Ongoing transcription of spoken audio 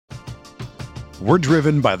We're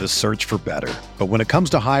driven by the search for better. But when it comes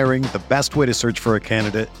to hiring, the best way to search for a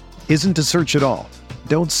candidate isn't to search at all.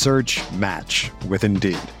 Don't search, match with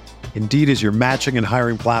Indeed. Indeed is your matching and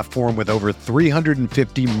hiring platform with over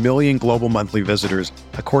 350 million global monthly visitors,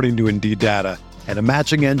 according to Indeed data, and a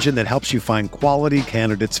matching engine that helps you find quality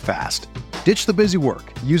candidates fast. Ditch the busy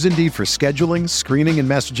work. Use Indeed for scheduling, screening, and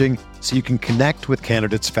messaging so you can connect with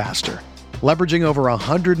candidates faster. Leveraging over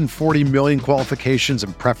 140 million qualifications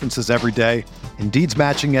and preferences every day, Indeed's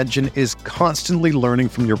matching engine is constantly learning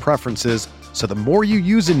from your preferences, so the more you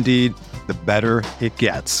use Indeed, the better it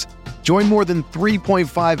gets. Join more than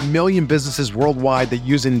 3.5 million businesses worldwide that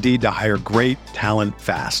use Indeed to hire great talent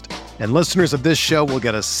fast. And listeners of this show will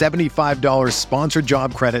get a $75 sponsored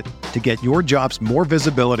job credit to get your jobs more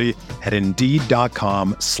visibility at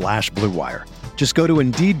Indeed.com/Blue Wire. Just go to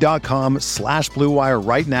Indeed.com/Blue Wire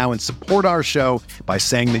right now and support our show by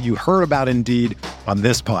saying that you heard about Indeed on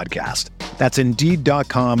this podcast. That's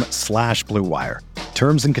Indeed.com/Blue Wire.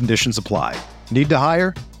 Terms and conditions apply. Need to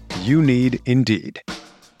hire? You need Indeed.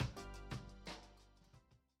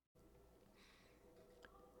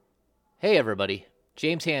 Hey everybody,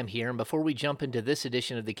 James Ham here, and before we jump into this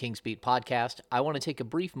edition of the Kings Beat podcast, I want to take a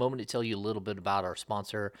brief moment to tell you a little bit about our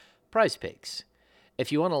sponsor, Prize Picks. If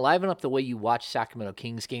you want to liven up the way you watch Sacramento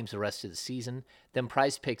Kings games the rest of the season, then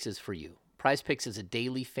Prize Picks is for you. Prize Picks is a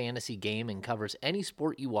daily fantasy game and covers any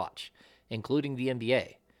sport you watch, including the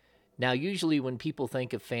NBA. Now, usually when people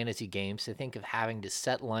think of fantasy games, they think of having to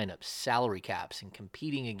set lineups, salary caps, and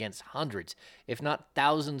competing against hundreds, if not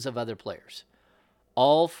thousands of other players.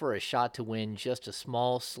 All for a shot to win just a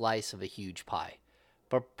small slice of a huge pie.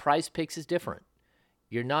 But Prize Picks is different.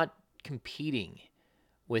 You're not competing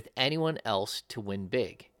with anyone else to win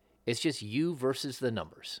big. It's just you versus the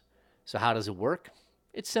numbers. So how does it work?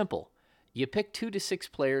 It's simple. You pick 2 to 6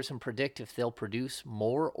 players and predict if they'll produce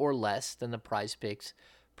more or less than the Prize Picks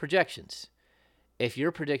projections. If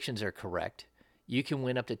your predictions are correct, you can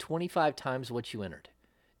win up to 25 times what you entered.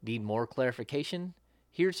 Need more clarification?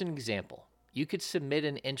 Here's an example. You could submit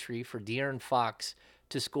an entry for De'Aaron Fox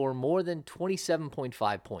to score more than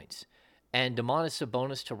 27.5 points and Domantas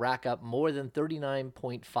Sabonis to rack up more than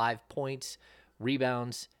 39.5 points,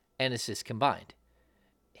 rebounds, and assists combined.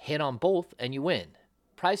 Hit on both and you win.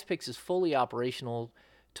 Prize Picks is fully operational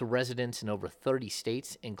to residents in over 30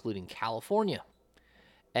 states, including California.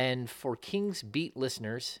 And for Kings Beat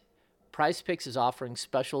listeners, Prize Picks is offering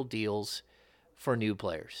special deals for new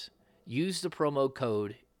players. Use the promo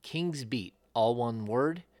code KIngsBeat, all one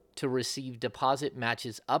word, to receive deposit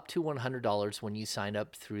matches up to $100 when you sign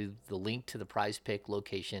up through the link to the Prize Pick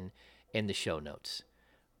location in the show notes.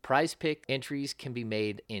 Prize Pick entries can be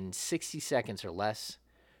made in 60 seconds or less,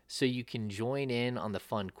 so you can join in on the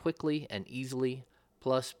fun quickly and easily.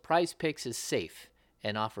 Plus, Prize Picks is safe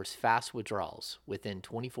and offers fast withdrawals within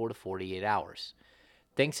 24 to 48 hours.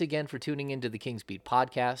 Thanks again for tuning into the Kings Beat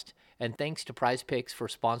podcast, and thanks to Prize Picks for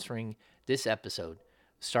sponsoring this episode.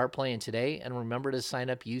 Start playing today, and remember to sign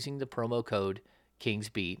up using the promo code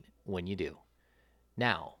KIngsBeat when you do.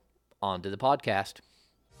 Now, on to the podcast.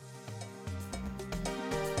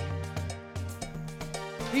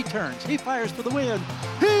 He turns, he fires for the win.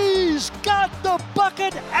 He's got the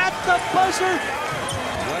bucket at the buzzer.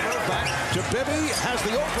 Weber back to Bibby, has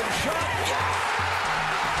the open shot.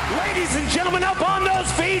 Ladies and gentlemen, up on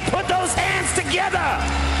those feet, put those hands together.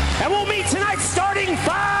 And we'll meet tonight's starting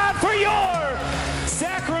 5 for your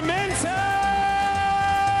Sacramento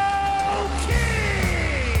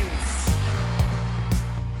Kings.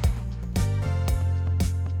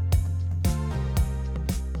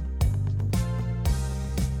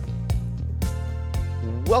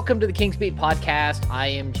 Welcome to the Kings Beat podcast. I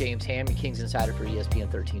am James Ham, Kings Insider for ESPN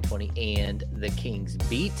 1320 and the Kings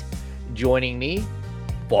Beat. Joining me,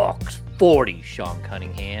 Fox 40, Sean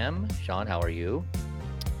Cunningham. Sean, how are you?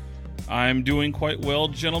 I'm doing quite well,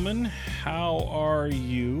 gentlemen. How are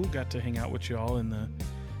you? Got to hang out with y'all in the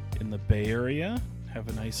Bay Area. Have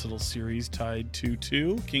a nice little series tied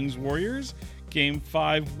 2-2. Kings Warriors. Game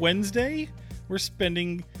 5 Wednesday. We're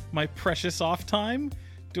spending my precious off time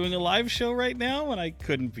doing a live show right now, and I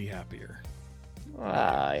couldn't be happier.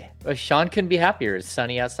 Sean couldn't be happier. It's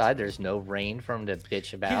sunny outside. There's no rain for him to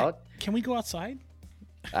bitch about. Yeah. Can we go outside?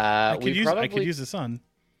 I could use the sun.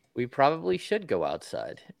 We probably should go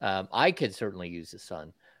outside. I could certainly use the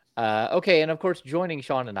sun. Okay, and of course, joining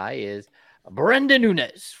Sean and I is Brendan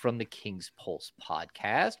Nunes from the King's Pulse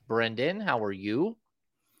podcast. Brendan, how are you?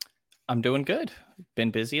 I'm doing good.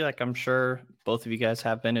 Been busy, like I'm sure both of you guys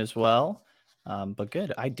have been as well. But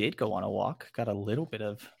good. I did go on a walk. Got a little bit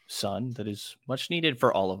of sun that is much needed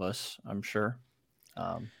for all of us, I'm sure.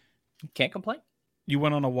 Can't complain. You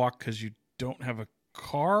went on a walk because you don't have a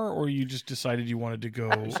car, or you just decided you wanted to go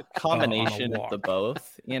It's a combination on a of the walk?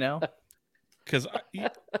 both, Because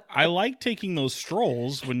I like taking those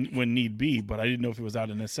strolls when need be, but I didn't know if it was out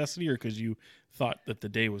of necessity or because you thought that the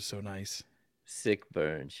day was so nice. Sick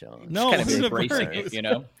burn, Sean. No, Just kind of it wasn't a embracing burn.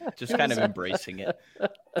 it, just kind of embracing it.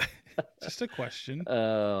 Just a question.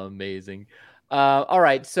 Amazing. All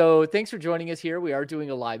right. So thanks for joining us here. We are doing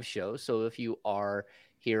a live show. So if you are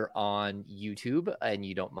here on YouTube and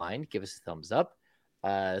you don't mind, give us a thumbs up.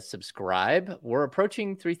 Subscribe. We're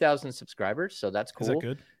approaching 3,000 subscribers, so that's cool. Is that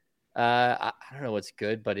good? I don't know what's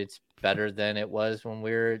good, but it's better than it was when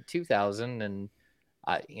we were at 2,000. And,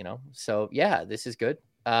 so yeah, this is good.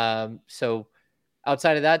 So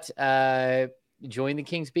outside of that, join the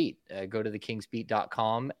King's Beat. Go to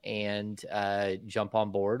thekingsbeat.com and jump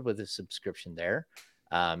on board with a subscription there.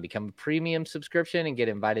 Become a premium subscription and get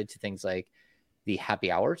invited to things like the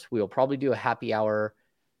happy hours. We'll probably do a happy hour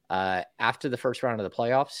after the first round of the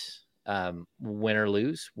playoffs. Win or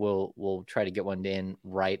lose, we'll try to get one in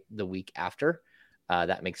right the week after.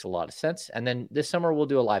 That makes a lot of sense. And then this summer we'll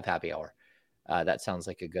do a live happy hour. That sounds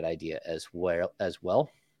like a good idea as well.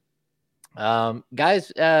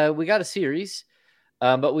 Guys, we got a series,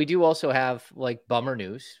 but we do also have like bummer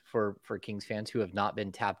news for Kings fans who have not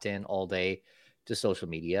been tapped in all day to social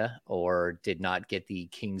media or did not get the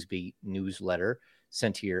Kings Beat newsletter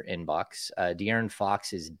sent to your inbox. De'Aaron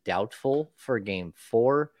Fox is doubtful for Game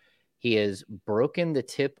 4. He has broken the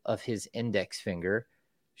tip of his index finger.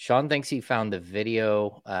 Sean thinks he found the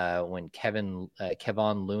video when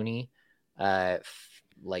Kevon Looney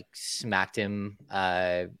smacked him,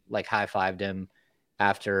 high-fived him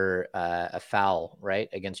after a foul, right,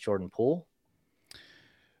 against Jordan Poole.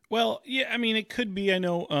 Well, yeah, I mean, it could be. I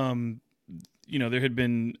know, there had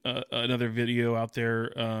been another video out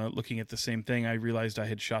there looking at the same thing. I realized I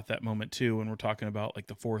had shot that moment too, and we're talking about like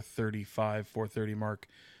the 4:30 mark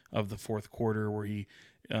of the fourth quarter, where he,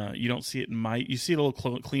 you don't see it you see it a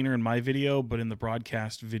little cleaner in my video, but in the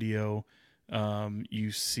broadcast video,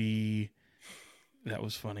 you see, that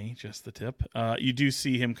was funny, just the tip. You do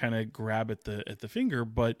see him kind of grab at the finger,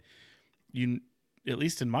 but at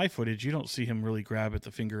least in my footage, you don't see him really grab at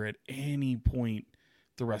the finger at any point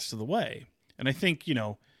the rest of the way. And I think,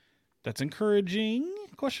 that's encouraging, ?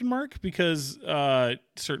 Because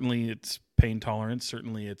certainly it's pain tolerance.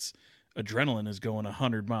 Certainly it's adrenaline is going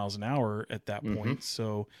 100 miles an hour at that point.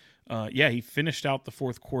 So, he finished out the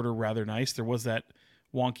fourth quarter rather nice. There was that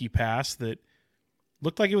wonky pass that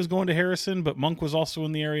looked like it was going to Harrison, but Monk was also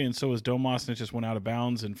in the area, and so was Domas, and it just went out of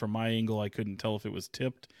bounds. And from my angle, I couldn't tell if it was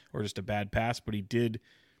tipped or just a bad pass, but he did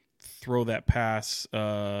throw that pass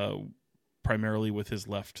primarily with his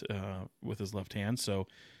left hand. So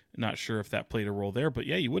not sure if that played a role there, but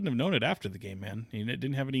yeah, you wouldn't have known it after the game, man. It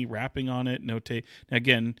didn't have any wrapping on it, no tape.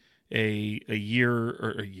 Again, a day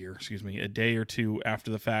or two after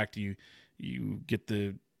the fact, you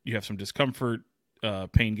have some discomfort,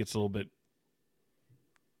 pain gets a little bit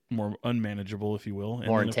more unmanageable, if you will, and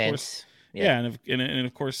more then, intense. Of course, and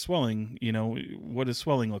of course, swelling. What does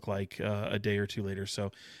swelling look like a day or two later?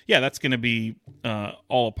 So, yeah, that's going to be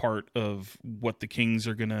all a part of what the Kings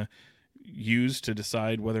are going to use to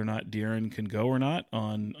decide whether or not De'Aaron can go or not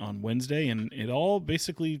on Wednesday, and it all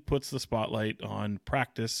basically puts the spotlight on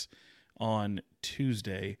practice on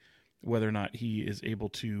Tuesday, whether or not he is able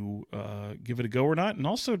to give it a go or not, and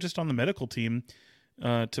also just on the medical team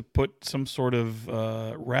to put some sort of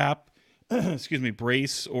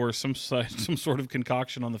brace or some sort of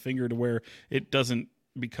concoction on the finger to where it doesn't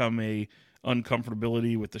become a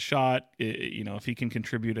uncomfortability with the shot. If he can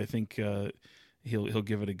contribute, I think he'll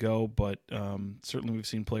give it a go. But certainly we've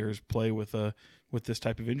seen players play with this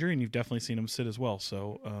type of injury, and you've definitely seen him sit as well.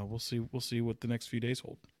 So we'll see what the next few days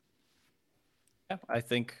hold. Yeah, I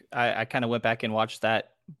think I kind of went back and watched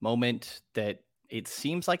that moment that it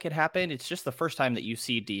seems like it happened. It's just the first time that you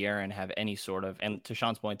see De'Aaron have any sort of, and to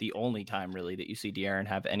Sean's point, the only time really that you see De'Aaron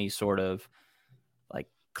have any sort of like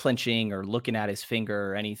clenching or looking at his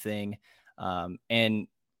finger or anything. And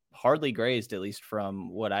hardly grazed, at least from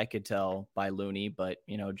what I could tell, by Looney, but,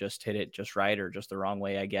 just hit it just right or just the wrong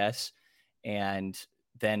way, I guess. And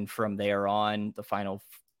then from there on, the final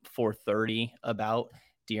 4:30 about,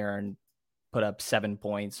 De'Aaron put up 7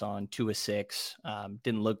 points on 2 of 6.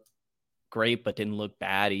 Didn't look great, but didn't look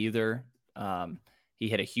bad either. He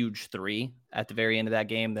hit a huge 3 at the very end of that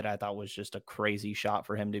game that I thought was just a crazy shot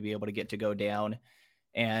for him to be able to go down.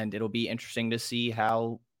 And it'll be interesting to see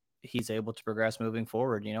how he's able to progress moving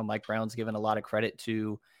forward. Mike Brown's given a lot of credit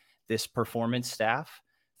to this performance staff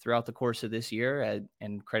throughout the course of this year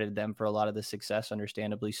and credited them for a lot of the success,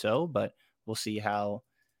 understandably so, but we'll see how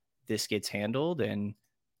this gets handled. And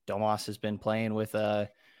Domas has been playing with a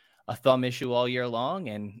thumb issue all year long,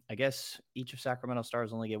 and I guess each of Sacramento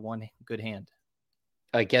Stars only get one good hand.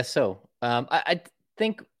 I guess so. I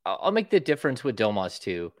think I'll make the difference with Domas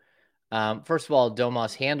too. First of all,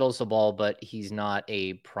 Domas handles the ball, but he's not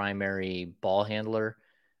a primary ball handler,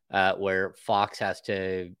 where Fox has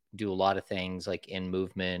to do a lot of things like in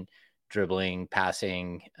movement, dribbling,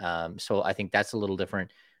 passing. So I think that's a little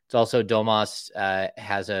different. It's also Domas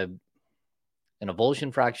has an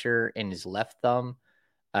avulsion fracture in his left thumb.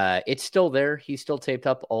 It's still there. He's still taped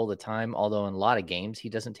up all the time, although in a lot of games he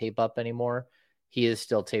doesn't tape up anymore. He is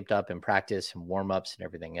still taped up in practice and warm-ups and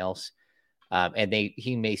everything else. And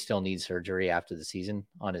he may still need surgery after the season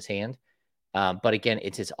on his hand. But again,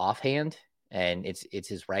 it's his offhand and it's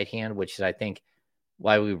his right hand, which is, I think,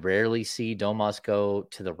 why we rarely see Domas go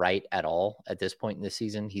to the right at all at this point in the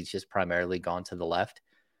season. He's just primarily gone to the left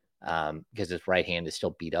because his right hand is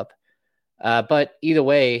still beat up. But either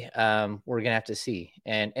way, we're going to have to see.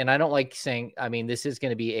 And I don't like saying, I mean, this is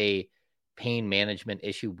going to be a pain management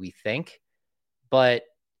issue, we think, but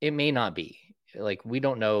it may not be. Like, we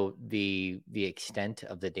don't know the extent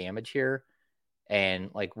of the damage here. And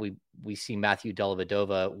like we see Matthew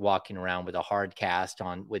Dellavedova walking around with a hard cast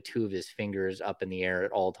on with two of his fingers up in the air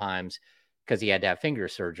at all times because he had to have finger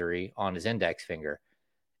surgery on his index finger.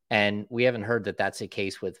 And we haven't heard that that's the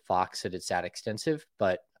case with Fox, that it's that extensive,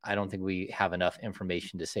 but I don't think we have enough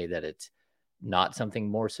information to say that it's not something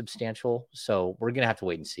more substantial. So we're going to have to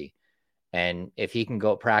wait and see. And if he can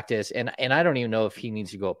go practice, and I don't even know if he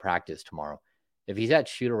needs to go practice tomorrow. If he's at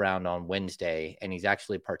shoot around on Wednesday and he's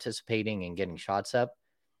actually participating and getting shots up,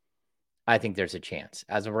 I think there's a chance.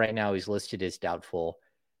 As of right now, he's listed as doubtful.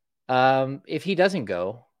 If he doesn't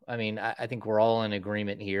go, I mean, I think we're all in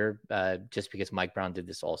agreement here, just because Mike Brown did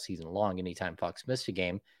this all season long, anytime Fox missed a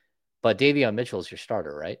game. But Davion Mitchell is your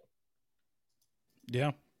starter, right?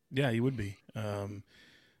 Yeah, he would be.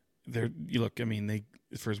 You look, I mean,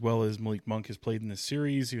 for as well as Malik Monk has played in this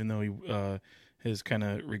series, even though he has kind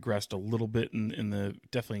of regressed a little bit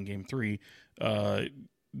definitely in game 3.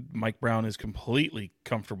 Mike Brown is completely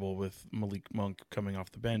comfortable with Malik Monk coming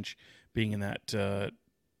off the bench, being in that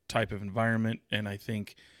type of environment. And I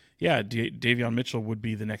think, Davion Mitchell would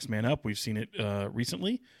be the next man up. We've seen it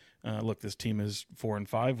recently. Look, this team is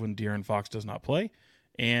 4-5 when De'Aaron Fox does not play.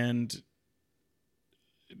 And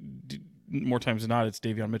more times than not, it's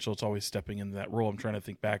Davion Mitchell. It's always stepping into that role. I'm trying to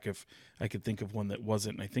think back if I could think of one that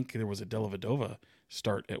wasn't. And I think there was a Dellavedova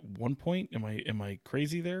start at one point. Am I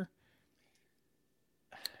crazy there?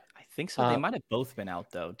 I think so. They might have both been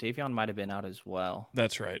out, though. Davion might have been out as well.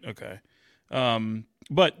 That's right. Okay.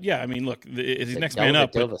 But yeah, I mean, look, his next man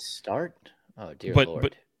up. Dellavedova start? Oh, dear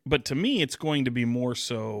Lord. But to me, it's going to be more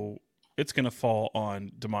so. It's going to fall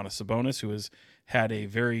on Domantas Sabonis, who has had a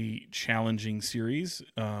very challenging series,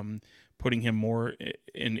 putting him more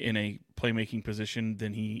in a playmaking position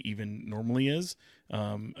than he even normally is.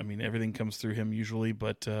 I mean, everything comes through him usually,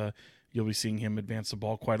 but you'll be seeing him advance the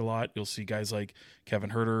ball quite a lot. You'll see guys like Kevin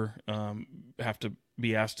Huerter have to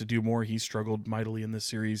be asked to do more. He's struggled mightily in this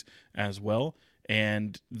series as well.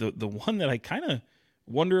 And the one that I kind of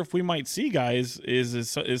wonder if we might see, guys,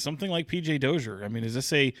 is something like PJ Dozier. I mean, is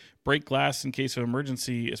this a break glass in case of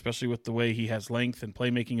emergency, especially with the way he has length and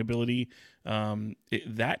playmaking ability?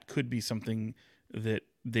 That could be something that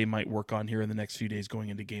they might work on here in the next few days going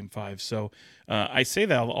into Game 5. So I say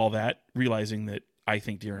that all that, realizing that I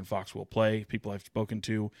think De'Aaron Fox will play. People I've spoken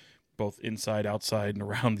to, both inside, outside, and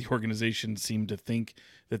around the organization, seem to think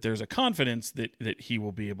that there's a confidence that he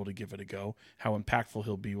will be able to give it a go. How impactful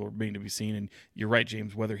he'll be will remain to be seen. And you're right,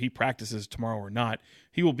 James, whether he practices tomorrow or not,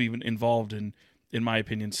 he will be involved in my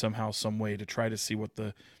opinion, somehow, some way to try to see what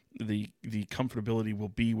the comfortability will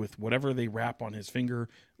be with whatever they wrap on his finger,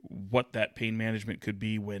 what that pain management could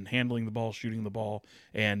be when handling the ball, shooting the ball.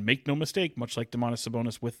 And make no mistake, much like Domantas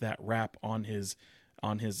Sabonis with that wrap on his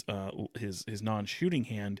non-shooting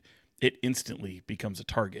hand, it instantly becomes a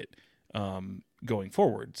target going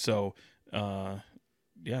forward. So,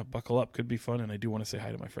 buckle up. Could be fun. And I do want to say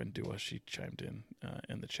hi to my friend Dua. She chimed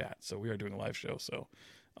in the chat. So we are doing a live show. So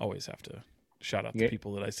always have to shout out the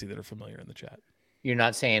people that I see that are familiar in the chat. You're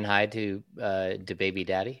not saying hi to Baby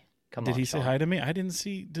Daddy? Did he say hi to me? I didn't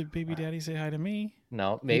see. Did Baby Daddy say hi to me?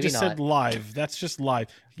 No, maybe he just not. said live. That's just live.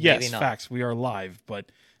 Yes, facts. We are live,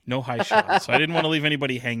 but no hi shot. So I didn't want to leave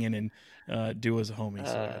anybody hanging, and do as a homie.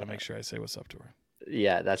 So I got to make sure I say what's up to her.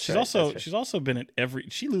 Yeah, she's right. She's also been at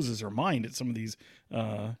she loses her mind at some of these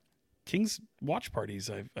Kings watch parties.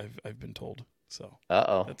 I've been told. So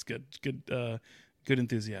that's good. Good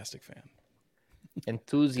enthusiastic fan.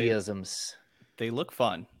 Enthusiasms. they look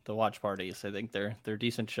fun. The watch parties, I think they're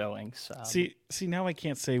decent showings. See, now I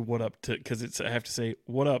can't say what up to because I have to say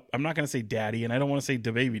what up. I'm not going to say daddy, and I don't want to say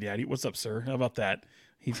the baby daddy. What's up, sir? How about that?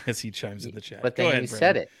 He chimes in the chat. But Go then ahead, you Brendan.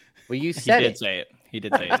 said it. Well, you said he did say it. He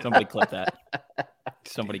did say it. Somebody clip that.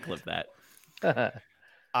 Somebody clip that.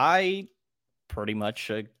 I pretty much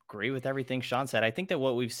agree with everything Sean said. I think that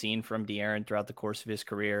what we've seen from De'Aaron throughout the course of his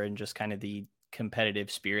career and just kind of the competitive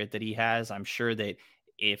spirit that he has, I'm sure that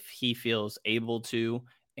if he feels able to,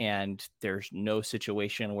 and there's no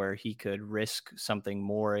situation where he could risk something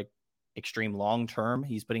more extreme long term,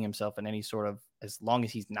 he's putting himself in any sort of, as long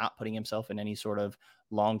as he's not putting himself in any sort of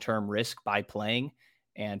long term risk by playing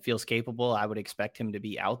and feels capable, I would expect him to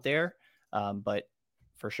be out there. But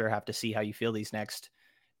for sure, have to see how you feel these next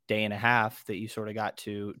day and a half that you sort of got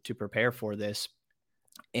to prepare for this.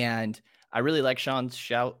 And I really like Sean's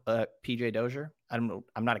shout, PJ Dozier. I'm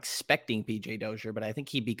not expecting PJ Dozier, but I think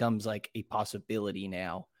he becomes like a possibility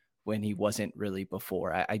now when he wasn't really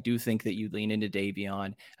before. I do think that you lean into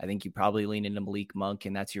Davion. I think you probably lean into Malik Monk,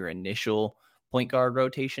 and that's your initial point guard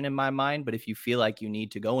rotation in my mind. But if you feel like you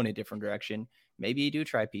need to go in a different direction, maybe you do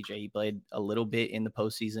try PJ. He played a little bit in the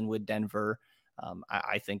postseason with Denver.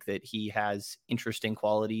 I think that he has interesting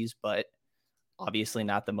qualities, but obviously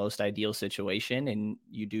not the most ideal situation. And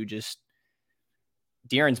you do just,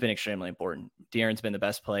 De'Aaron's been extremely important. De'Aaron's been the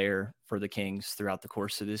best player for the Kings throughout the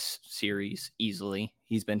course of this series, easily.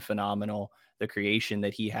 He's been phenomenal. The creation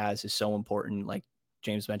that he has is so important. Like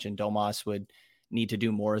James mentioned, Domas would need to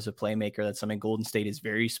do more as a playmaker. That's something Golden State is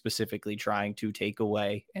very specifically trying to take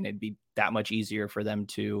away, and it'd be that much easier for them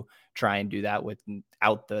to try and do that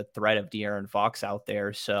without the threat of De'Aaron Fox out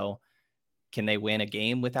there. So can they win a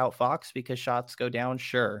game without Fox because shots go down?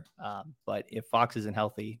 Sure. But if Fox isn't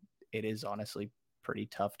healthy, it is honestly pretty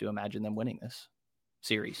tough to imagine them winning this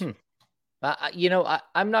series.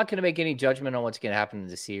 I'm not going to make any judgment on what's going to happen in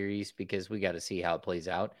the series because we got to see how it plays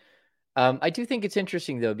out. I do think it's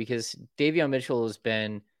interesting, though, because Davion Mitchell has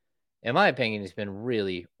been, in my opinion, he's been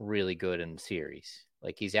really, really good in the series.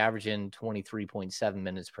 Like, he's averaging 23.7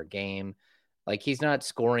 minutes per game. Like, he's not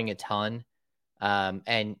scoring a ton.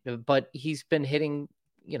 But he's been hitting,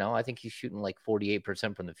 I think he's shooting like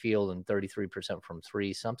 48% from the field and 33% from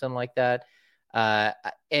three, something like that.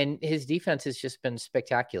 And his defense has just been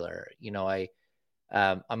spectacular.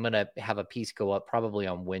 I'm going to have a piece go up probably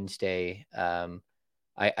on Wednesday.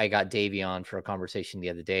 I got Davion for a conversation the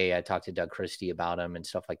other day. I talked to Doug Christie about him and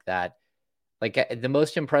stuff like that. Like, the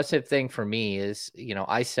most impressive thing for me is,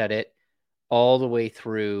 I said it all the way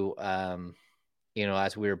through,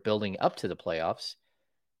 as we were building up to the playoffs,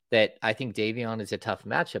 that I think Davion is a tough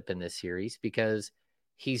matchup in this series because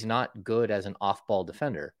he's not good as an off-ball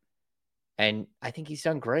defender. And I think he's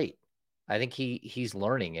done great. I think he's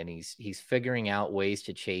learning and he's figuring out ways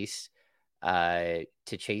to chase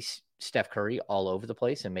Steph Curry all over the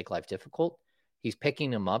place and make life difficult. He's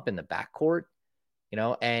picking him up in the backcourt,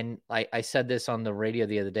 and I said this on the radio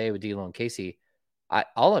the other day with D'Lo and Casey.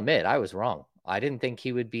 I'll admit I was wrong. I didn't think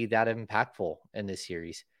he would be that impactful in this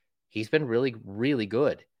series. He's been really, really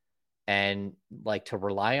good. And like, to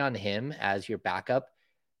rely on him as your backup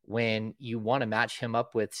when you want to match him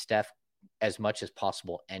up with Steph as much as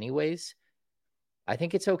possible anyways, I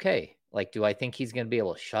think it's okay. Like, do I think he's going to be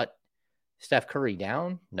able to shut Steph Curry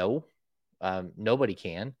down? No, nobody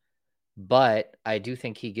can. But I do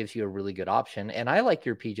think he gives you a really good option. And I like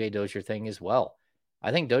your PJ Dozier thing as well.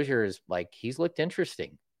 I think Dozier is he's looked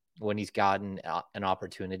interesting when he's gotten an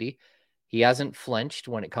opportunity. He hasn't flinched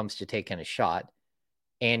when it comes to taking a shot.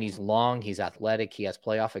 And he's long, he's athletic, he has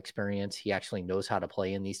playoff experience. He actually knows how to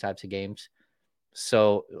play in these types of games.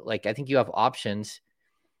 So, I think you have options.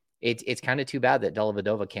 It's kind of too bad that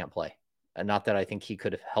Dellavedova can't play. And not that I think he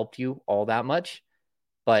could have helped you all that much,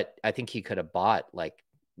 but I think he could have bought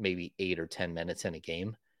maybe 8 or 10 minutes in a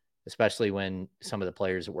game, especially when some of the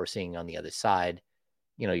players that we're seeing on the other side,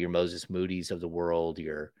 your Moses Moody's of the world,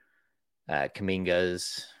 your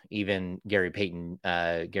Kumingas, even Gary Payton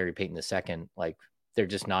II, they're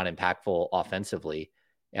just not impactful offensively.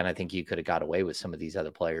 And I think you could have got away with some of these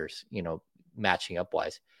other players, matching up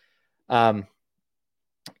wise.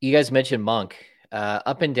 You guys mentioned Monk,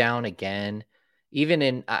 up and down again, even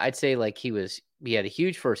in, I'd say he had a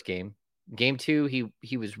huge first game. Game 2,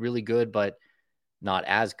 he was really good, but not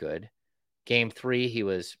as good. Game 3, he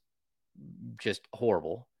was just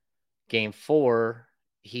horrible. Game 4,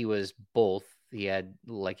 he was both. He had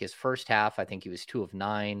his first half, I think he was 2 of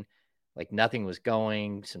 9, nothing was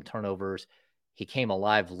going, some turnovers. He came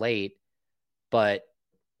alive late, but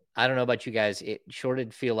I don't know about you guys. It sure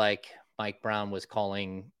did feel like Mike Brown was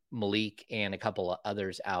calling Malik and a couple of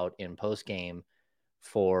others out in post game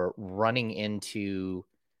for running into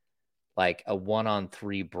like a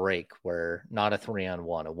 1-on-3 break where not a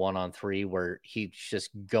 3-on-1, a 1-on-3 where he's just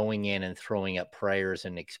going in and throwing up prayers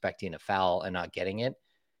and expecting a foul and not getting it.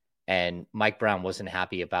 And Mike Brown wasn't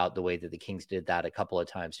happy about the way that the Kings did that a couple of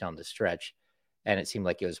times down the stretch. And it seemed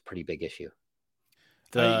like it was a pretty big issue.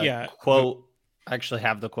 The quote, I actually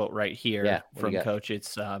have the quote right here from Coach.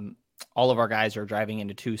 It's all of our guys are driving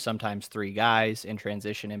into 2, sometimes 3 guys in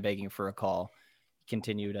transition and begging for a call.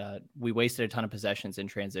 Continued, we wasted a ton of possessions in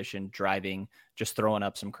transition, driving, just throwing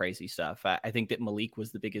up some crazy stuff. I think that Malik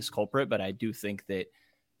was the biggest culprit, but I do think that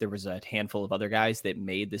there was a handful of other guys that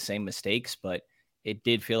made the same mistakes, but it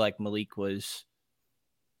did feel like Malik was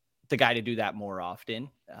the guy to do that more often.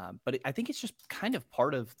 But I think it's just kind of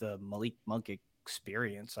part of the Malik Monk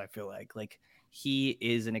experience. I feel like he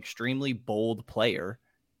is an extremely bold player,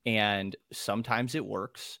 and sometimes it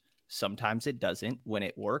works. Sometimes it doesn't. When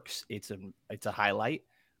it works, it's a highlight.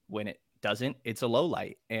 When it doesn't, it's a low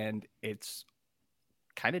light. And it's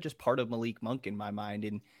kind of just part of Malik Monk in my mind.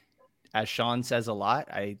 And as Sean says a lot,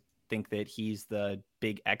 I think that he's the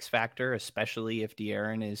big X factor, especially if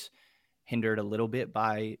De'Aaron is hindered a little bit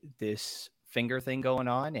by this finger thing going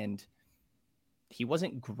on. And he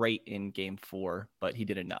wasn't great in game 4, but he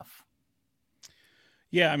did enough.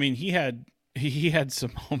 Yeah, I mean, he had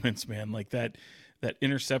some moments, man, like that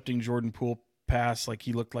intercepting Jordan Poole pass, like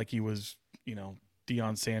he looked like he was,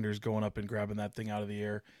 Deion Sanders going up and grabbing that thing out of the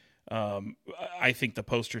air. I think the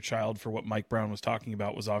poster child for what Mike Brown was talking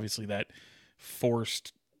about was obviously that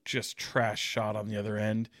forced, just trash shot on the other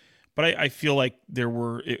end. But I feel like there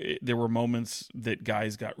were moments that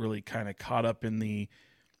guys got really kind of caught up in the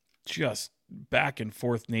just back and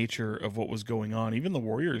forth nature of what was going on. Even the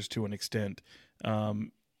Warriors to an extent.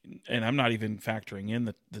 And I'm not even factoring in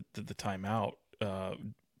the timeout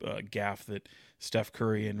gaff that Steph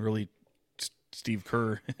Curry and really Steve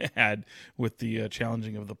Kerr had with the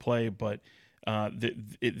challenging of the play. But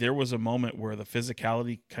there was a moment where the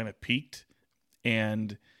physicality kind of peaked,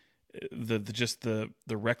 and the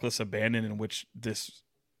reckless abandon in which this,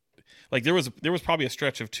 like there was probably a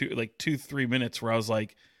stretch of 2-3 minutes where I was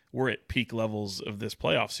like, we're at peak levels of this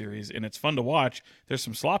playoff series, and it's fun to watch. There's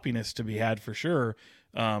some sloppiness to be had for sure.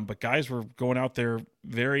 But guys were going out there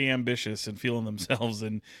very ambitious and feeling themselves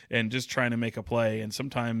and just trying to make a play. And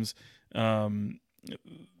sometimes some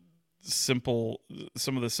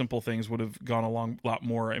of the simple things would have gone a lot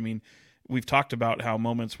more. I mean, we've talked about how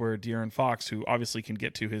moments where De'Aaron Fox, who obviously can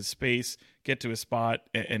get to his space, get to his spot,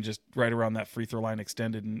 and just right around that free throw line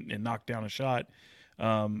extended and knock down a shot,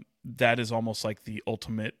 that is almost like the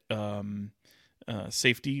ultimate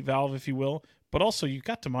safety valve, if you will. But also, you've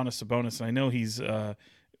got Domantas Sabonis, and I know he's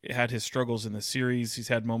had his struggles in the series. He's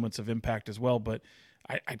had moments of impact as well, but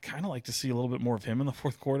I'd kind of like to see a little bit more of him in the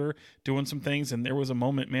fourth quarter doing some things. And there was a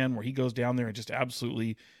moment, man, where he goes down there and just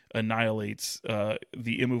absolutely annihilates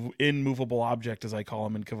the immovable object, as I call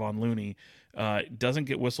him, in Kevon Looney. Doesn't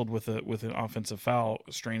get whistled with an offensive foul,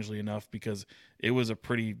 strangely enough, because it was a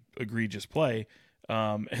pretty egregious play.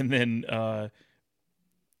 And then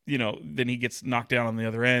then he gets knocked down on the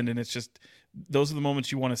other end, and it's just, those are the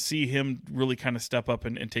moments you want to see him really kind of step up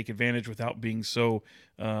and take advantage without being so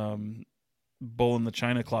bull in the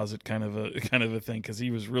china closet kind of a thing, because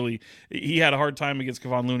he had a hard time against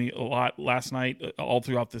Kevon Looney a lot last night, all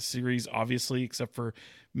throughout this series, obviously, except for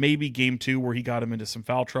maybe game 2 where he got him into some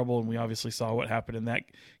foul trouble, and we obviously saw what happened in that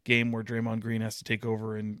game where Draymond Green has to take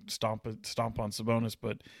over and stomp on Sabonis.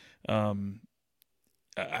 But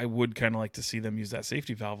I would kind of like to see them use that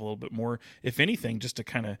safety valve a little bit more, if anything, just to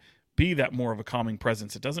kind of be that more of a calming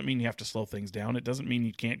presence. It doesn't mean you have to slow things down. It doesn't mean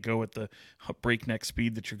you can't go at the breakneck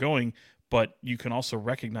speed that you're going, but you can also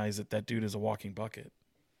recognize that dude is a walking bucket.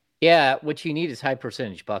 Yeah, what you need is high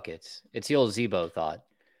percentage buckets. It's the old Zebo thought.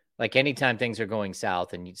 Like anytime things are going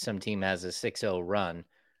south and some team has a 6-0 run,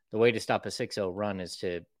 the way to stop a 6-0 run is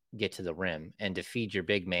to get to the rim and to feed your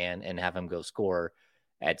big man and have him go score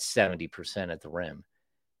at 70% at the rim.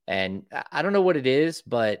 And I don't know what it is,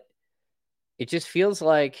 but it just feels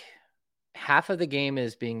like half of the game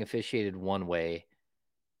is being officiated one way.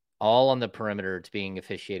 All on the perimeter, it's being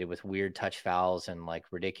officiated with weird touch fouls and like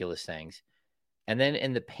ridiculous things. And then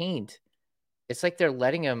in the paint, it's like they're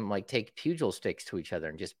letting them like take pugil sticks to each other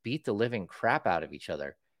and just beat the living crap out of each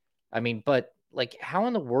other. I mean, but like, how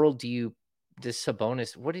in the world does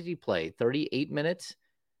Sabonis, what did he play? 38 minutes?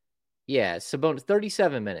 Yeah, Sabonis,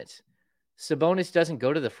 37 minutes. Sabonis doesn't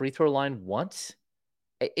go to the free throw line once.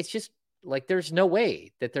 It's just like, there's no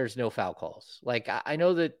way that there's no foul calls. Like, I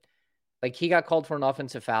know that like he got called for an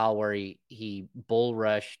offensive foul where he bull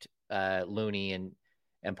rushed Looney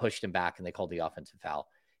and pushed him back, and they called the offensive foul.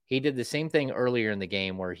 He did the same thing earlier in the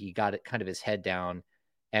game where he got it kind of his head down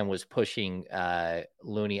and was pushing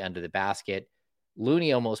Looney under the basket.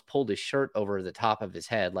 Looney almost pulled his shirt over the top of his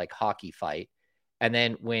head like hockey fight. And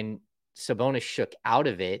then when Sabonis shook out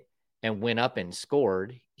of it and went up and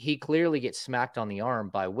scored, he clearly gets smacked on the arm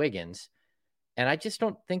by Wiggins. And I just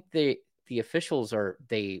don't think the officials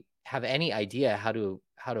they have any idea how to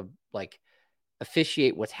like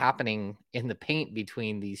officiate what's happening in the paint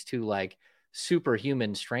between these two like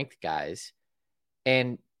superhuman strength guys.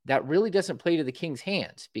 And that really doesn't play to the Kings'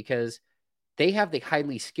 hands because they have the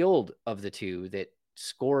highly skilled of the two that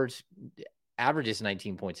averages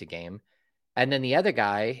 19 points a game. And then the other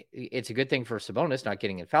guy, it's a good thing for Sabonis not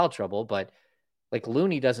getting in foul trouble, but like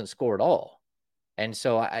Looney doesn't score at all. And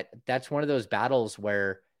so that's one of those battles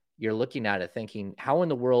where you're looking at it thinking, how in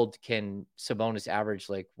the world can Sabonis average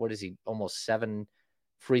like, what is he, almost 7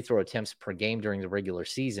 free throw attempts per game during the regular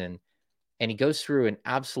season? And he goes through an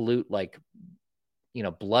absolute like,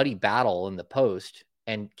 bloody battle in the post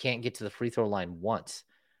and can't get to the free throw line once.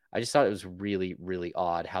 I just thought it was really, really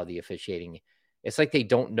odd how the officiating, it's like they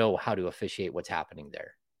don't know how to officiate what's happening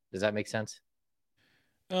there. Does that make sense?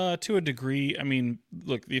 To a degree. I mean,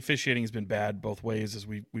 look, the officiating has been bad both ways, as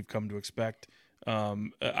we've come to expect.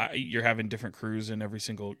 You're having different crews in every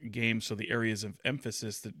single game, so the areas of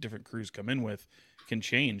emphasis that different crews come in with can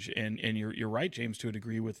change. And you're right, James, to a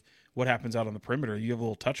degree with what happens out on the perimeter. You have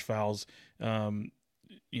little touch fouls,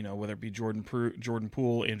 whether it be Jordan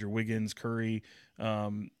Poole, Andrew Wiggins, Curry,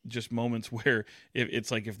 just moments where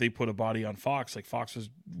it's like if they put a body on Fox, like Fox was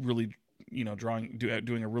really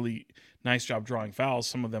doing a really nice job drawing fouls.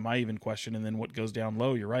 Some of them I even question. And then what goes down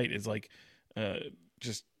low, you're right, is like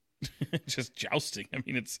just jousting. I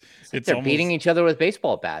mean, it's they're almost beating each other with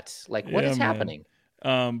baseball bats. Like, what is happening?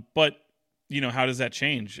 But how does that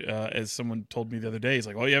change? As someone told me the other day, he's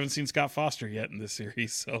like, "Oh, you haven't seen Scott Foster yet in this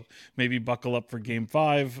series, so maybe buckle up for Game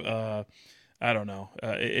 5." I don't know.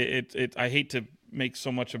 I hate to make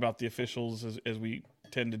so much about the officials as we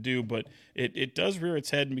tend to do, but it does rear its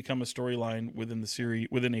head and become a storyline within the series,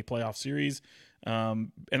 within a playoff series.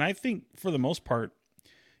 And I think for the most part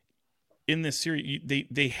in this series,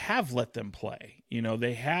 they have let them play.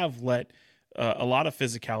 They have let a lot of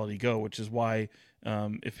physicality go, which is why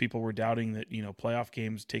if people were doubting that playoff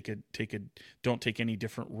games don't take any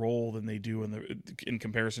different role than they do in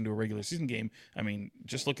comparison to a regular season game. I mean,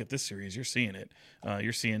 just look at this series. You're seeing it.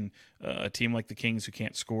 You're seeing a team like the Kings who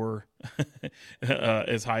can't score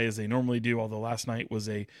as high as they normally do. Although last night was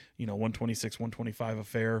a 126-125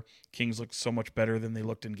 affair. Kings looked so much better than they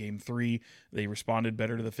looked in Game 3. They responded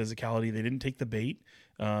better to the physicality. They didn't take the bait.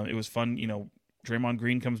 It was fun. Draymond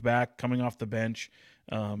Green comes back, coming off the bench.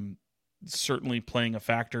 Certainly playing a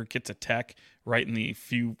factor, gets a tech right in the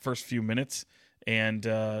first few minutes. And,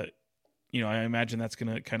 I imagine that's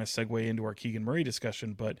going to kind of segue into our Keegan Murray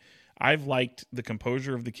discussion, but I've liked the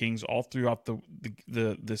composure of the Kings all throughout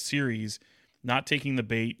the series, not taking the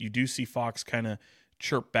bait. You do see Fox kind of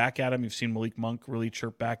chirp back at him. You've seen Malik Monk really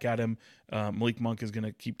chirp back at him. Malik Monk is going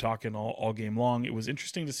to keep talking all game long. It was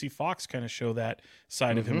interesting to see Fox kind of show that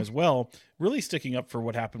side of him as well, really sticking up for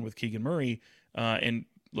what happened with Keegan Murray. And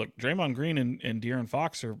look, Draymond Green and De'Aaron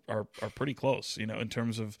Fox are pretty close, in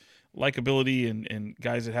terms of likability and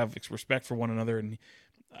guys that have respect for one another. And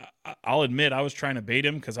I'll admit I was trying to bait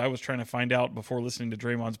him because I was trying to find out before listening to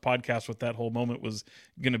Draymond's podcast what that whole moment was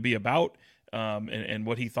going to be about, and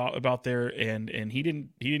what he thought about there. And he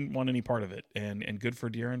didn't want any part of it. And good for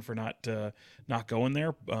De'Aaron for not going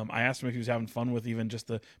there. I asked him if he was having fun with even just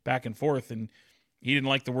the back and forth, and he didn't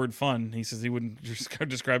like the word fun. He says he wouldn't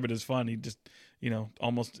describe it as fun. He just,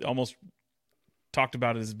 almost talked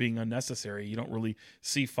about it as being unnecessary. You don't really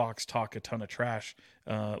see Fox talk a ton of trash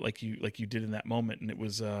like you did in that moment. And it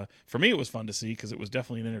was, for me, it was fun to see because it was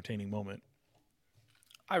definitely an entertaining moment.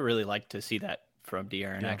 I really like to see that from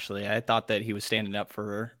De'Aaron, actually. I thought that he was standing up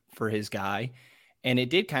for his guy. And it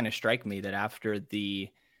did kind of strike me that after the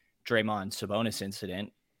Draymond Sabonis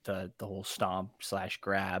incident, the whole stomp /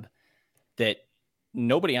 grab, that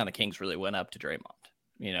nobody on the Kings really went up to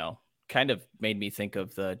Draymond, kind of made me think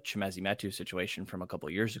of the Chimezie Metu situation from a couple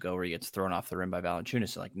of years ago where he gets thrown off the rim by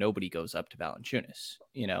Valanciunas. Like nobody goes up to Valanciunas,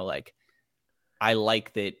 I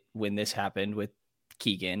like that when this happened with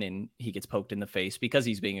Keegan and he gets poked in the face because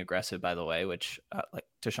he's being aggressive, by the way, which like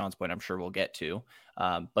to Sean's point, I'm sure we'll get to,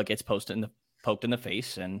 but gets poked in the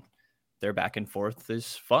face and their back and forth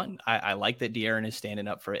is fun. I like that De'Aaron is standing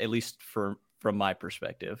up for, at least from my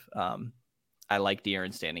perspective. I like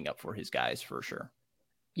De'Aaron standing up for his guys for sure.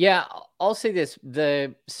 Yeah, I'll say this.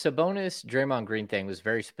 The Sabonis Draymond Green thing was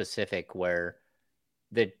very specific where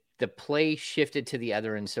the play shifted to the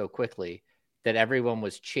other end so quickly. that everyone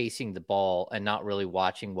was chasing the ball and not really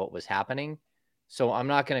watching what was happening. So I'm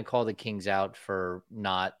not going to call the Kings out for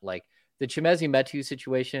not like the Chimezie Metu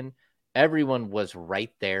situation. Everyone was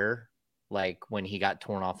right there, like when he got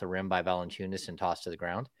torn off the rim by Valanciunas and tossed to the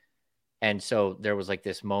ground. And so there was like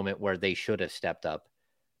this moment where they should have stepped up.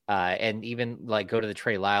 And even like go to the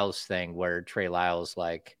Trey Lyles thing where Trey Lyles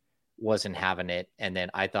like wasn't having it. And then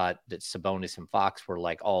I thought that Sabonis and Fox were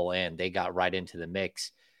like all in. They got right into the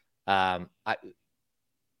mix. I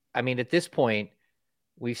mean, at this point,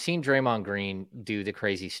 we've seen Draymond Green do the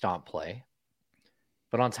crazy stomp play.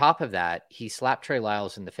 But on top of that, he slapped Trey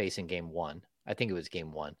Lyles in the face in game 1. I think it was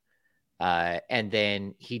game 1. And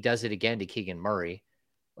then he does it again to Keegan Murray.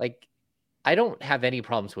 Like, I don't have any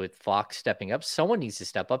problems with Fox stepping up. Someone needs to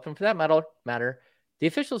step up. And for that matter, the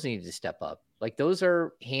officials need to step up. Like, those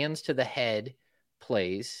are hands to the head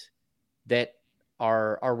plays that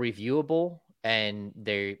are reviewable, and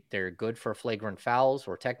they're good for flagrant fouls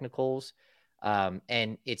or technicals.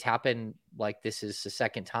 And it's happened like this is the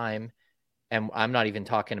second time. And I'm not even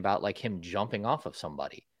talking about like him jumping off of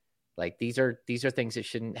somebody. Like these are things that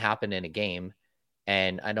shouldn't happen in a game.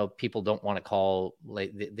 And I know people don't want to call,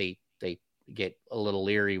 like, they get a little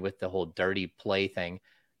leery with the whole dirty play thing.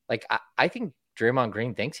 Like I think Draymond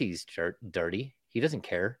Green thinks he's dirty. He doesn't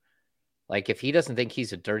care. Like if he doesn't think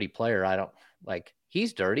he's a dirty player, I don't like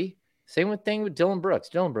he's dirty. Same thing with Dylan Brooks.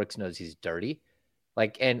 Dylan Brooks knows he's dirty.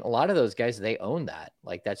 Like, and a lot of those guys, they own that.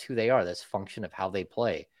 Like that's who they are. That's a function of how they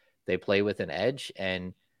play. They play with an edge,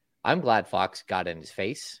 and I'm glad Fox got in his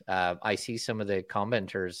face. I see some of the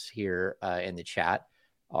commenters here in the chat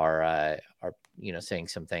are saying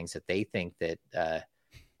some things that they think that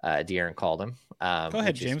De'Aaron called him. Go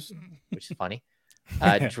ahead, James. Which is funny.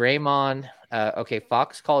 Draymond. Okay,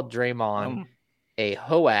 Fox called Draymond a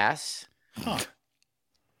hoe-ass. Huh.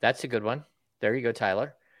 That's a good one. There you go,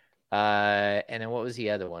 Tyler. And then what was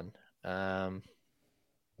the other one?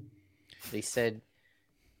 They said.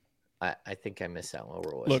 I think I missed that one.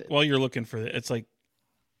 Where was Look, it? while you're looking for it, it's like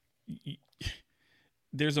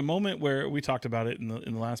there's a moment where we talked about it in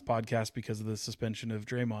the last podcast because of the suspension of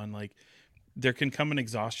Draymond. Like there can come an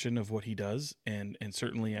exhaustion of what he does, and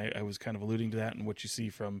certainly I was kind of alluding to that and what you see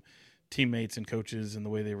from teammates and coaches and the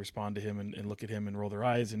way they respond to him and look at him and roll their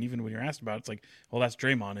eyes. And even when you're asked about it, it's like, well, that's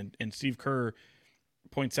Draymond. And Steve Kerr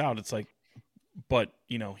points out, it's like, but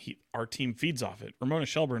our team feeds off it. Ramona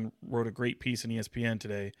Shelburne wrote a great piece in ESPN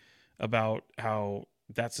today about how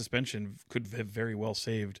that suspension could have very well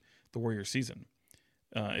saved the Warriors season.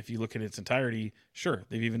 If you look at its entirety, sure,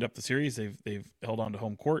 they've evened up the series. They've held on to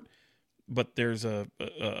home court, but there's a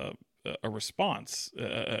response,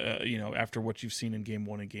 after what you've seen in game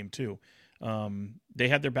 1 and game 2. They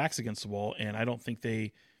had their backs against the wall, and I don't think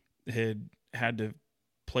they had to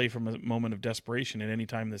play from a moment of desperation at any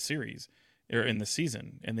time this series or in the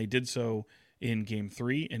season. And they did so in game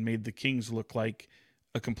 3 and made the Kings look like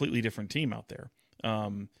a completely different team out there.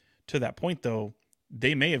 To that point, though,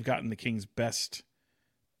 they may have gotten the Kings' best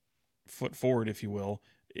foot forward, if you will,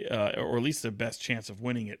 or at least the best chance of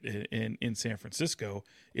winning it in San Francisco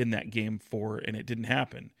in that game 4, and it didn't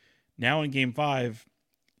happen. Now in game 5,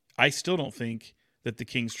 I still don't think that the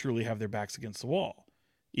Kings truly have their backs against the wall,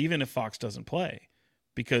 even if Fox doesn't play,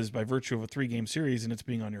 because by virtue of a 3-game series and it's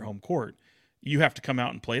being on your home court, you have to come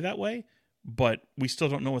out and play that way, but we still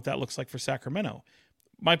don't know what that looks like for Sacramento.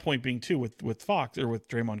 My point being, too, with Fox or with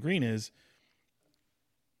Draymond Green is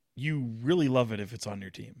you really love it if it's on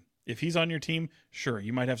your team. If he's on your team, sure,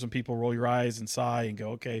 you might have some people roll your eyes and sigh and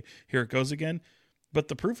go, okay, here it goes again. But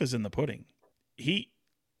the proof is in the pudding. He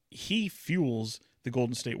fuels the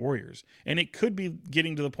Golden State Warriors. And it could be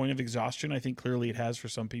getting to the point of exhaustion. I think clearly it has for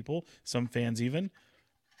some people, some fans even.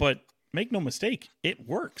 But make no mistake, it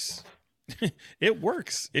works. It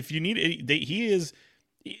works. If you need it,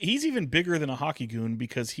 he's even bigger than a hockey goon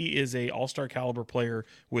because he is a all-star caliber player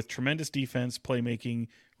with tremendous defense, playmaking,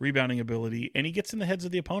 rebounding ability, and he gets in the heads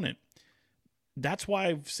of the opponent. That's why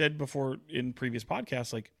I've said before in previous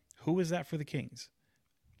podcasts, like, who is that for the Kings?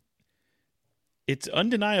 It's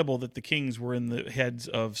undeniable that the Kings were in the heads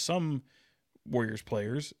of some Warriors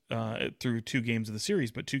players through 2 games of the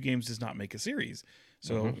series, but 2 games does not make a series.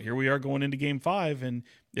 So here we are going into game 5, and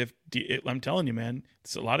I'm telling you, man,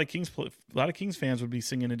 it's a lot of Kings fans would be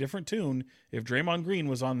singing a different tune if Draymond Green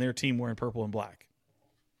was on their team wearing purple and black.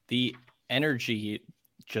 The energy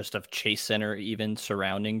just of Chase Center even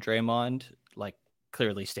surrounding Draymond, like,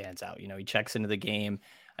 clearly stands out. He checks into the game,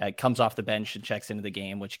 comes off the bench and checks into the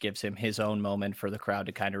game, which gives him his own moment for the crowd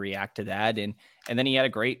to kind of react to that. And then he had a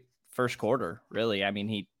great first quarter, really. I mean,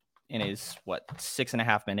 he, in his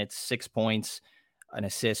 6.5 minutes, 6 points, an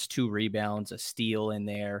assist, 2 rebounds, a steal in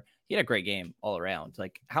there. he had a great game all around.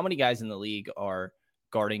 Like, how many guys in the league are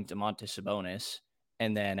guarding Domantas Sabonis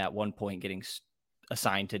and then at one point getting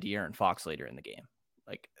assigned to De'Aaron Fox later in the game?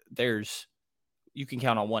 Like, you can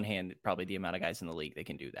count on one hand probably the amount of guys in the league that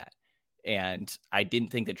can do that. And I didn't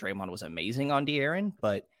think that Draymond was amazing on De'Aaron,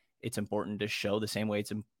 but it's important to show the same way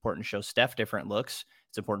it's important to show Steph different looks.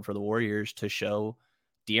 It's important for the Warriors to show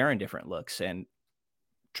De'Aaron different looks. And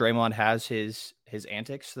Draymond has his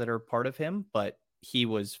antics that are part of him, but he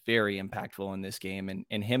was very impactful in this game.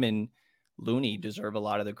 And him and Looney deserve a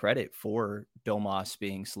lot of the credit for Domas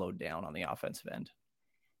being slowed down on the offensive end.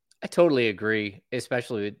 I totally agree,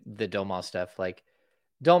 especially with the Domas stuff. Like,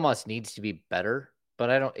 Domas needs to be better,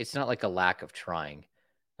 but it's not like a lack of trying.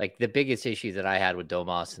 Like, the biggest issue that I had with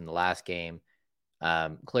Domas in the last game,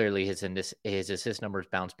 clearly his assist numbers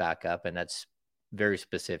bounced back up, and that's very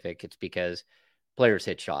specific. It's because players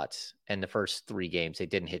hit shots, and the first 3 games they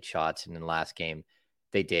didn't hit shots, and in the last game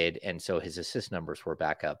they did, and so his assist numbers were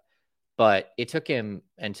back up. But it took him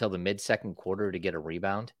until the mid-second quarter to get a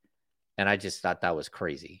rebound, and I just thought that was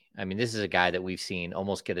crazy. I mean, this is a guy that we've seen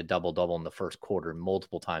almost get a double-double in the first quarter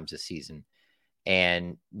multiple times this season,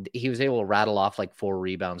 and he was able to rattle off like 4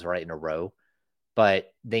 rebounds right in a row,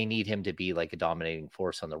 but they need him to be like a dominating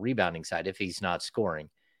force on the rebounding side if he's not scoring.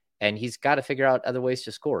 And he's got to figure out other ways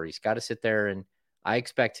to score. He's got to sit there, and I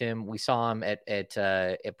expect him. We saw him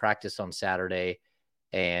at practice on Saturday,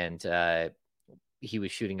 and he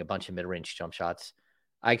was shooting a bunch of mid-range jump shots.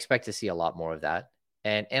 I expect to see a lot more of that.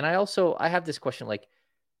 And I have this question, like,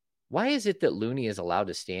 why is it that Looney is allowed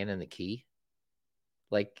to stand in the key?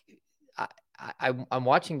 Like, I'm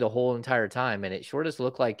watching the whole entire time, and it sure does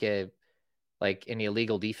look like an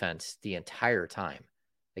illegal defense the entire time.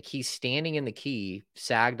 Like, he's standing in the key,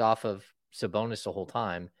 sagged off of Sabonis the whole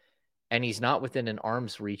time, and he's not within an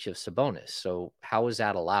arm's reach of Sabonis. So how is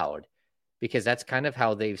that allowed? Because that's kind of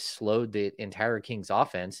how they've slowed the entire Kings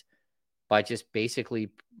offense, by just basically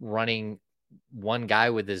running one guy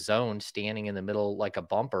with his zone standing in the middle like a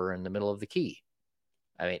bumper in the middle of the key.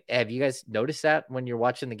 I mean, have you guys noticed that when you're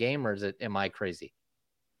watching the game, or am I crazy?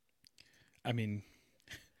 I mean,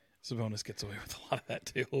 Sabonis gets away with a lot of that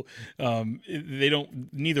too.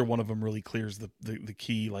 Neither one of them really clears the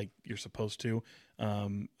key like you're supposed to.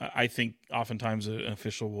 I think oftentimes an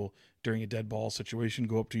official will, during a dead ball situation,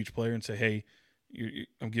 go up to each player and say, hey,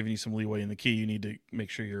 I'm giving you some leeway in the key. You need to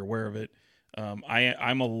make sure you're aware of it.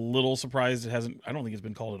 I'm a little surprised I don't think it's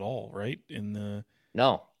been called at all, right?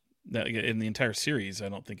 No. In the entire series, I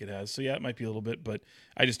don't think it has. So yeah, it might be a little bit, but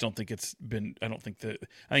I just don't think it's been. I think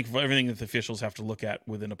for everything that the officials have to look at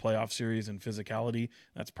within a playoff series and physicality,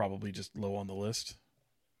 that's probably just low on the list.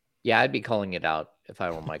 Yeah, I'd be calling it out if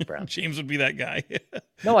I were Mike Brown. James would be that guy.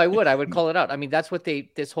 No, I would call it out. I mean, that's what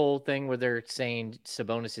this whole thing where they're saying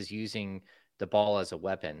Sabonis is using the ball as a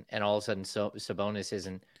weapon, and all of a sudden Sabonis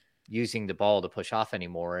isn't using the ball to push off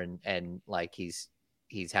anymore, and like he's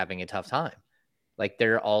having a tough time. Like,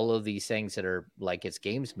 there are all of these things that are like, it's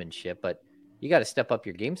gamesmanship, but you got to step up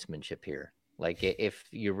your gamesmanship here. Like, if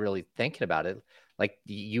you're really thinking about it, like,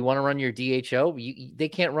 you want to run your DHO, they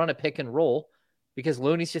can't run a pick and roll because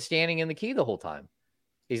Looney's just standing in the key the whole time.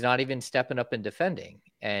 He's not even stepping up and defending.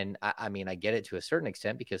 And I mean, I get it to a certain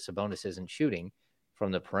extent because Sabonis isn't shooting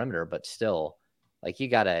from the perimeter, but still, like, you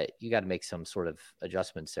gotta make some sort of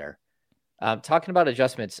adjustments there. Talking about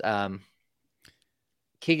adjustments,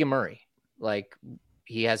 Keegan Murray. Like,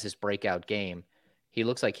 he has his breakout game. He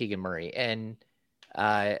looks like Keegan Murray. And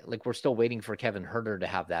like, we're still waiting for Kevin Huerter to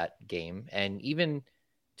have that game. And even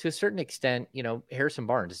to a certain extent, Harrison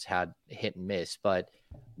Barnes has had hit and miss. But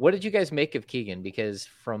what did you guys make of Keegan? Because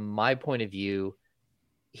from my point of view,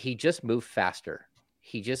 he just moved faster.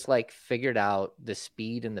 He just figured out the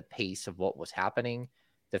speed and the pace of what was happening,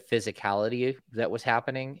 the physicality that was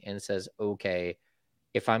happening, and says, okay,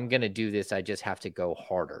 if I'm going to do this, I just have to go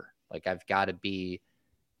harder. Like, I've got to be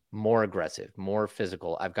more aggressive, more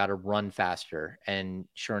physical. I've got to run faster. And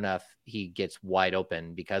sure enough, he gets wide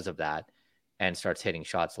open because of that and starts hitting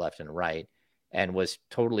shots left and right, and was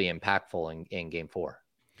totally impactful in game 4.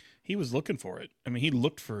 He was looking for it. I mean, he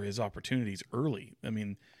looked for his opportunities early. I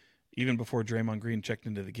mean, even before Draymond Green checked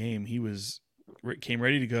into the game, he came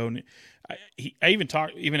ready to go. And I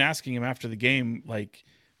even asking him after the game, like,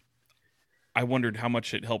 I wondered how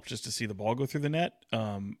much it helped just to see the ball go through the net,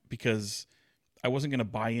 because I wasn't going to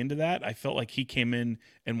buy into that. I felt like he came in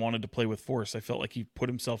and wanted to play with force. I felt like he put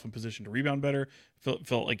himself in position to rebound better.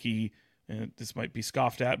 Felt like this might be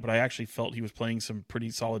scoffed at, but I actually felt he was playing some pretty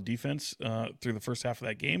solid defense through the first half of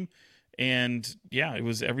that game. And yeah, it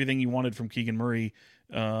was everything you wanted from Keegan Murray,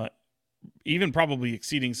 even probably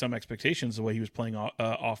exceeding some expectations the way he was playing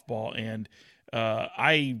off ball. And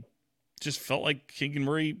I just felt like Keegan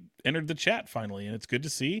Murray entered the chat finally, and it's good to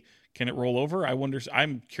see. Can it roll over?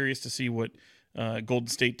 I'm curious to see what Golden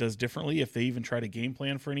State does differently, if they even try to game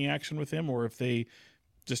plan for any action with him, or if they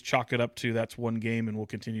just chalk it up to that's one game and we'll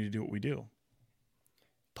continue to do what we do.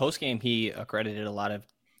 Post game, he accredited a lot of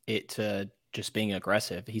it to just being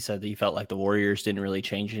aggressive. He said that he felt like the Warriors didn't really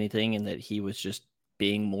change anything and that he was just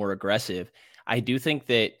being more aggressive. I do think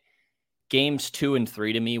that games 2 and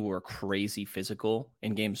 3 to me were crazy physical,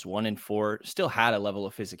 and games 1 and 4 still had a level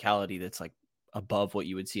of physicality that's like above what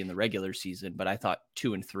you would see in the regular season. But I thought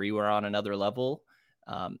 2 and 3 were on another level,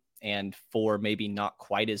 and 4 maybe not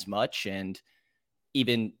quite as much. And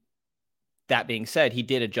even that being said, he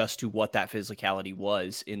did adjust to what that physicality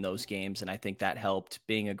was in those games. And I think that helped.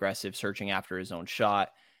 Being aggressive, searching after his own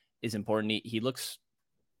shot is important. He looks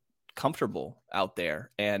comfortable out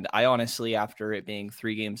there. And I honestly, after it being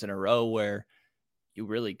 3 games in a row where you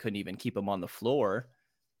really couldn't even keep him on the floor,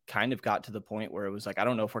 kind of got to the point where it was like, I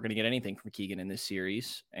don't know if we're going to get anything from Keegan in this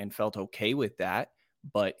series, and felt okay with that.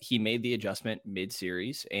 But he made the adjustment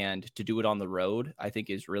mid-series, and to do it on the road, I think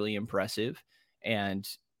is really impressive and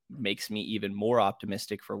makes me even more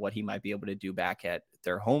optimistic for what he might be able to do back at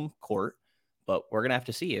their home court. But we're going to have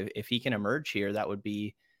to see if he can emerge here. That would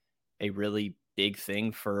be a really big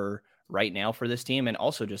thing for right now for this team, and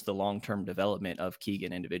also just the long-term development of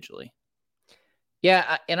Keegan individually.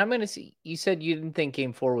 Yeah, and I'm going to see. You said you didn't think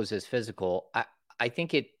Game 4 was as physical. I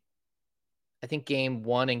think Game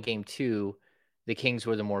 1 and Game 2, the Kings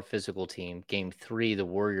were the more physical team. Game 3, the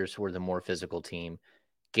Warriors were the more physical team.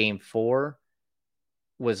 Game 4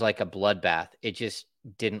 was like a bloodbath. It just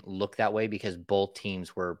didn't look that way because both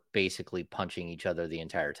teams were basically punching each other the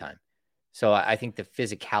entire time. So I think the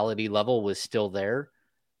physicality level was still there,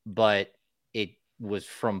 but it was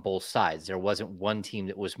from both sides. There wasn't one team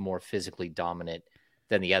that was more physically dominant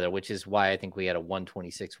than the other, which is why I think we had a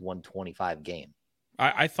 126-125 game.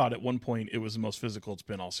 I thought at one point it was the most physical it's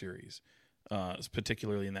been all series,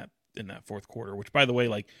 particularly in that fourth quarter, which, by the way,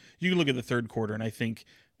 like, you can look at the third quarter, and I think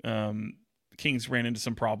Kings ran into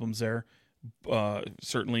some problems there.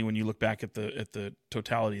 Certainly when you look back at the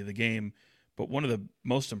totality of the game. But one of the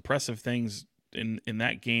most impressive things in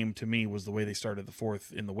that game to me was the way they started the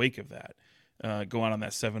fourth in the wake of that, going on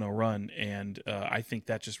that 7-0 run. And I think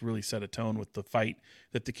that just really set a tone with the fight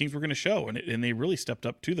that the Kings were going to show. And they really stepped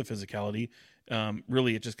up to the physicality.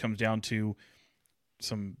 Really, it just comes down to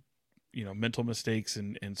some, mental mistakes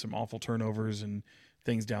and some awful turnovers and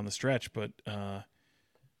things down the stretch. But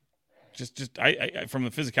just I from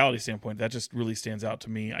the physicality standpoint, that just really stands out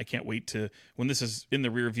to me. I can't wait to, when this is in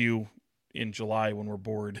the rear view in July, when we're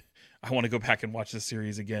bored, I want to go back and watch this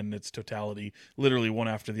series again in its totality, literally one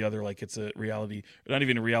after the other, like it's a reality, not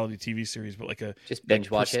even a reality TV series, but like a just binge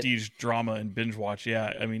watch prestige drama and binge watch.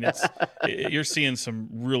 Yeah, I mean, it's you're seeing some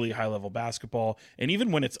really high level basketball, and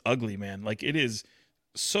even when it's ugly, man, like it is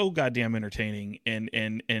so goddamn entertaining. And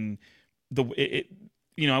I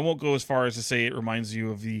won't go as far as to say it reminds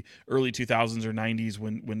you of the early 2000s or 90s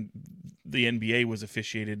when the NBA was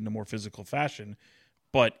officiated in a more physical fashion.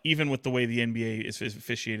 But even with the way the NBA is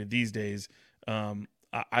officiated these days,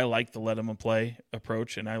 I like the let them play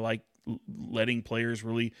approach, and I like letting players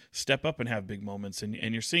really step up and have big moments. And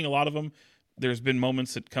you're seeing a lot of them. There's been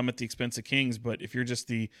moments that come at the expense of Kings, but if you're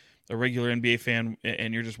just a regular NBA fan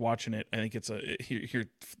and you're just watching it, I think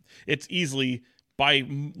it's easly, by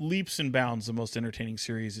leaps and bounds, the most entertaining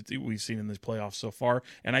series we've seen in this playoffs so far.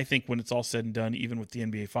 And I think when it's all said and done, even with the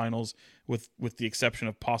NBA Finals, with the exception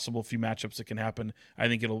of possible few matchups that can happen, I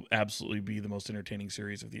think it'll absolutely be the most entertaining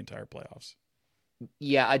series of the entire playoffs.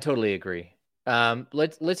 Yeah, I totally agree.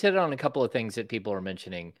 Let's hit on a couple of things that people are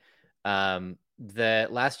mentioning. The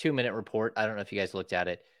last 2-minute report, I don't know if you guys looked at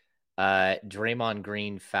it. Draymond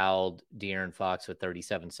Green fouled De'Aaron Fox with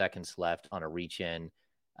 37 seconds left on a reach-in.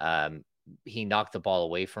 He knocked the ball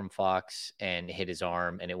away from Fox and hit his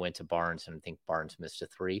arm, and it went to Barnes, and I think Barnes missed a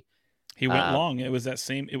 3. He went long. It was the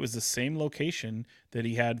same location that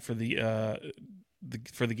he had for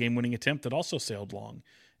the game-winning attempt that also sailed long.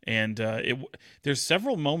 And there's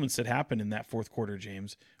several moments that happen in that fourth quarter,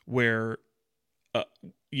 James, where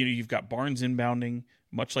you've got Barnes inbounding,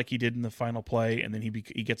 much like he did in the final play, and then he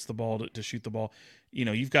gets the ball to shoot the ball.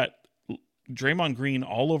 You've got Draymond Green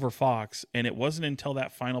all over Fox, and it wasn't until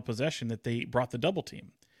that final possession that they brought the double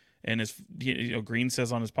team. And as Green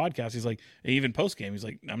says on his podcast, he's like, even post game, he's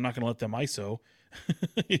like, I'm not going to let them ISO.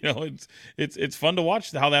 It's fun to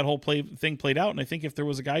watch how that whole thing played out. And I think if there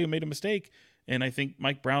was a guy who made a mistake, and I think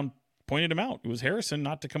Mike Brown pointed him out, it was Harrison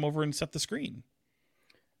not to come over and set the screen.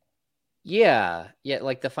 Yeah,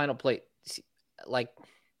 like the final play, like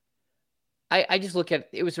I just look at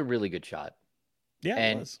it, was a really good shot. Yeah,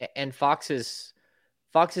 it was. And Fox has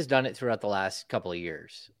done it throughout the last couple of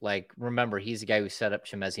years. Like, remember, he's the guy who set up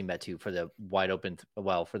Chimezie Metu for the wide open,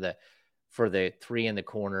 for the three in the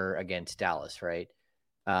corner against Dallas, right?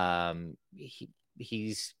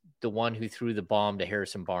 He's the one who threw the bomb to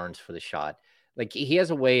Harrison Barnes for the shot. Like, he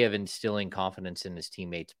has a way of instilling confidence in his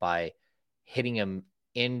teammates by hitting him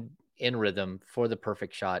in rhythm for the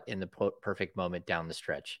perfect shot in the perfect moment down the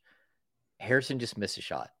stretch. Harrison just missed a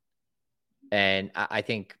shot. And I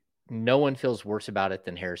think no one feels worse about it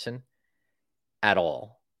than Harrison at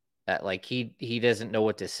all. Like, he doesn't know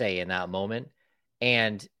what to say in that moment.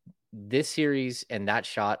 And this series and that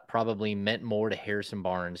shot probably meant more to Harrison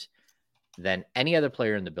Barnes than any other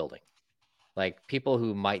player in the building. Like, people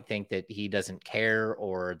who might think that he doesn't care,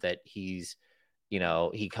 or that he's,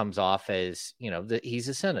 he comes off as, that he's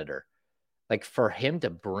a senator. Like, for him to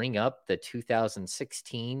bring up the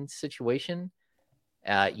 2016 situation,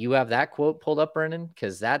 you have that quote pulled up, Brennan?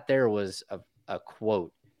 Because that there was a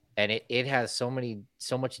quote, and it has so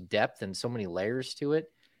much depth and so many layers to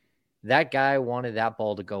it. That guy wanted that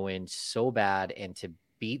ball to go in so bad, and to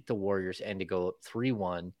beat the Warriors and to go up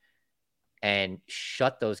 3-1 and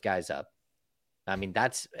shut those guys up. I mean,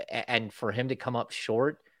 and for him to come up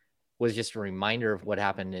short was just a reminder of what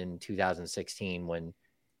happened in 2016 when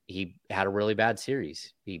he had a really bad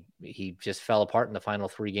series. He just fell apart in the final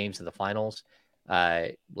 3 games of the finals,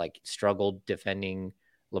 struggled defending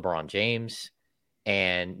LeBron James,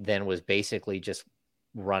 and then was basically just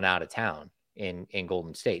run out of town in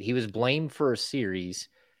Golden State. He was blamed for a series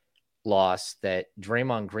loss that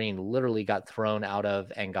Draymond Green literally got thrown out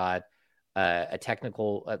of and got a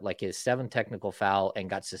technical, his 7th technical foul, and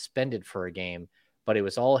got suspended for a game. But it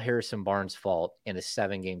was all Harrison Barnes' fault in a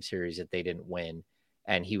 7-game series that they didn't win.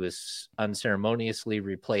 And he was unceremoniously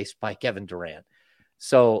replaced by Kevin Durant.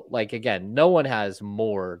 So, again, no one has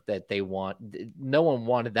more that they want. No one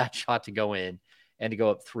wanted that shot to go in and to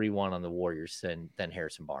go up 3-1 on the Warriors than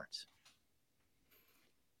Harrison Barnes.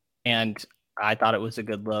 And I thought it was a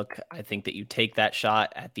good look. I think that you take that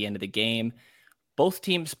shot at the end of the game. Both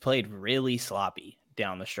teams played really sloppy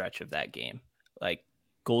down the stretch of that game. Like,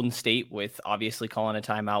 Golden State with obviously calling a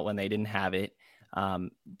timeout when they didn't have it.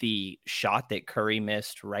 The shot that Curry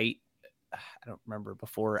missed I don't remember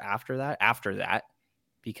before or after that,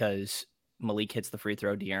 because Malik hits the free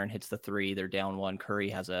throw, De'Aaron hits the 3, they're down 1. Curry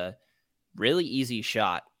has a really easy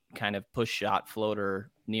shot, kind of push shot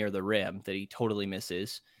floater near the rim that he totally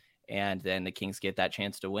misses. And then the Kings get that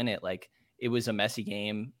chance to win it. Like, it was a messy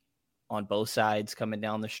game on both sides coming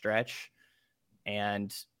down the stretch.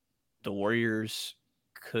 And the Warriors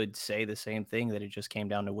could say the same thing, that it just came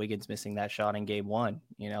down to Wiggins missing that shot in game 1.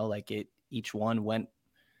 Each one went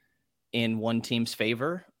in one team's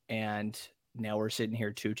favor. And now we're sitting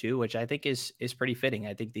here 2-2, which I think is pretty fitting.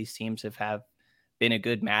 I think these teams have been a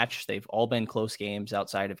good match. They've all been close games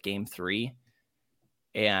outside of game 3.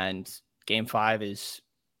 And game 5 is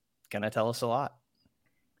going to tell us a lot.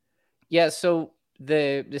 Yeah, so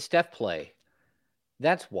the Steph play,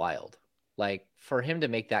 that's wild. Like, for him to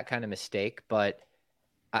make that kind of mistake, but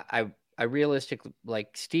I realistically,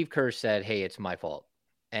 Steve Kerr said, hey, it's my fault.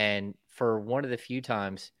 And for one of the few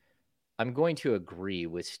times, I'm going to agree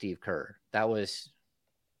with Steve Kerr. It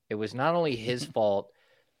was not only his fault,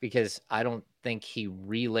 because I don't think he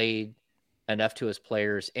relayed enough to his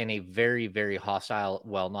players in a very, very hostile,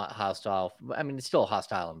 well, not hostile. I mean, it's still a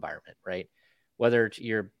hostile environment, right? Whether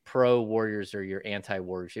you're pro Warriors or you're anti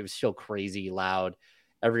Warriors, it was still crazy loud.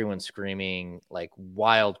 Everyone screaming,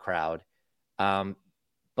 wild crowd.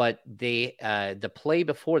 But the play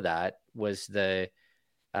before that was the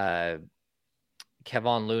Kevon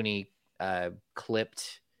Looney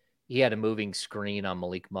clipped. He had a moving screen on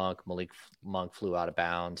Malik Monk. Malik Monk flew out of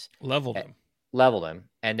bounds. Leveled him.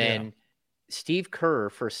 And then Steve Kerr,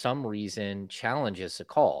 for some reason, challenges the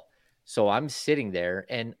call. So I'm sitting there,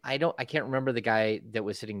 and I can't remember the guy that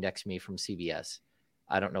was sitting next to me from CBS.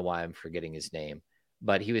 I don't know why I'm forgetting his name,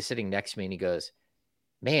 but he was sitting next to me, and he goes,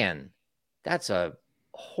 man, that's a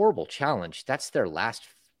horrible challenge. That's their last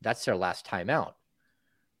timeout.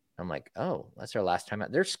 I'm like, oh, that's their last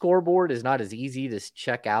timeout. Their scoreboard is not as easy to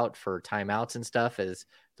check out for timeouts and stuff as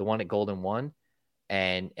the one at Golden 1.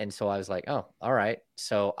 And so I was like, oh, all right.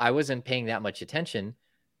 So I wasn't paying that much attention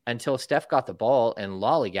until Steph got the ball and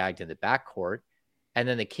lollygagged in the backcourt. And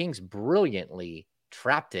then the Kings brilliantly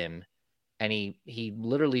trapped him, and he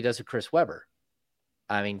literally does a Chris Webber.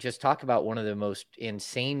 I mean, just talk about one of the most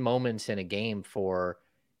insane moments in a game for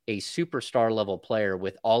a superstar level player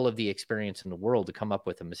with all of the experience in the world to come up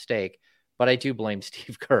with a mistake. But I do blame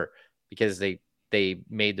Steve Kerr, because they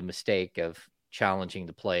made the mistake of challenging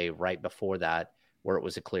the play right before that where it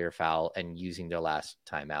was a clear foul and using their last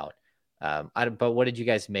timeout. But what did you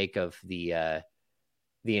guys make of the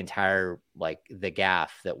entire, like, the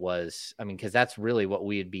gaffe that was, I mean, because that's really what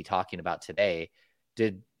we would be talking about today.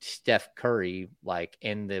 Did Steph Curry, like,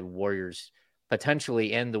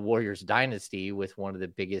 potentially end the Warriors dynasty with one of the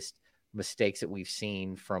biggest mistakes that we've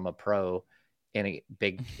seen from a pro in a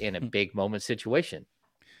big moment situation?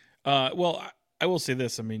 Well, I will say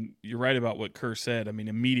this. I mean, you're right about what Kerr said. I mean,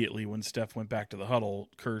 immediately when Steph went back to the huddle,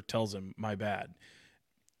 Kerr tells him, "My bad."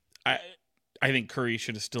 I think Curry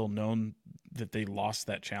should have still known that they lost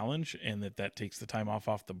that challenge and that takes the time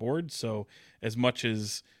off the board. So as much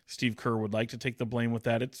as Steve Kerr would like to take the blame with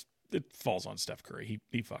that, it falls on Steph Curry.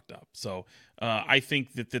 He fucked up. So I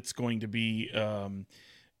think that's going to be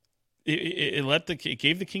it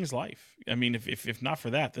gave the Kings life. I mean, if not for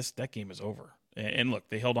that, that game is over. And look,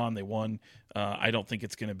 they held on, they won. I don't think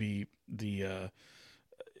it's going to be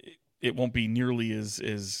it won't be nearly as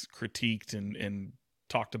critiqued and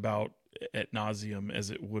talked about ad nauseum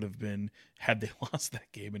as it would have been had they lost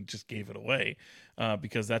that game and just gave it away,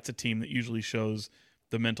 because that's a team that usually shows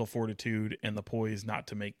the mental fortitude and the poise not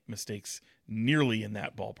to make mistakes nearly in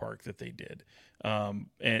that ballpark that they did.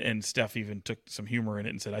 And Steph even took some humor in it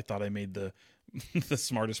and said, "I thought I made the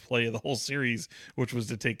smartest play of the whole series, which was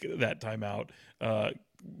to take that timeout,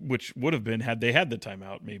 which would have been had they had the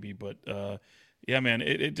timeout maybe." But yeah, man,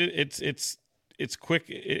 it's quick.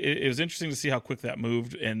 It was interesting to see how quick that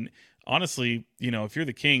moved. And honestly, if you're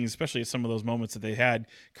the Kings, especially at some of those moments that they had,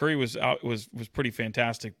 Curry was pretty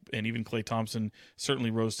fantastic, and even Klay Thompson certainly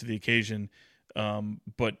rose to the occasion.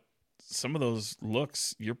 But some of those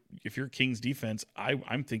looks, if you're Kings defense,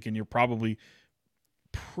 I'm thinking you're probably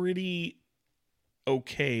pretty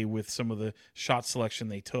okay with some of the shot selection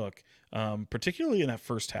they took, particularly in that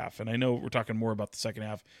first half. And I know we're talking more about the second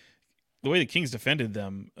half. The way the Kings defended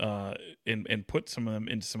them and put some of them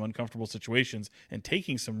into some uncomfortable situations and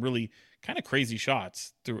taking some really kind of crazy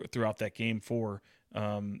shots throughout that game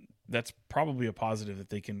that's probably a positive that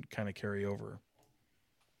they can kind of carry over.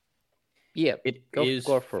 Yeah, it is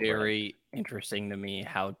very interesting to me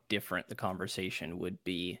how different the conversation would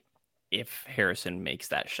be if Harrison makes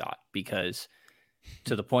that shot, because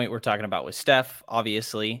to the point we're talking about with Steph,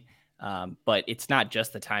 obviously, but it's not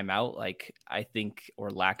just the timeout, like I think,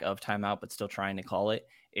 or lack of timeout, but still trying to call it.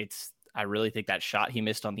 I really think that shot he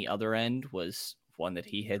missed on the other end was one that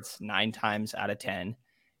he hits 9 times out of 10.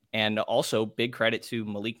 And also big credit to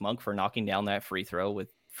Malik Monk for knocking down that free throw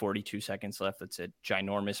with 42 seconds left. That's a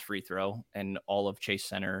ginormous free throw, and all of Chase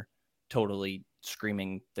Center totally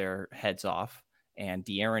screaming their heads off. And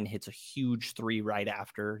De'Aaron hits a huge 3 right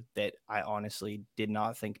after that. I honestly did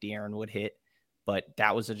not think De'Aaron would hit, but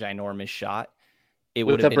that was a ginormous shot. It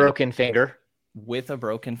would have been broken finger. With a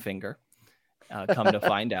broken finger, come to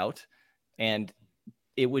find out. And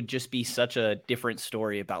it would just be such a different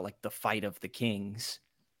story about like the fight of the Kings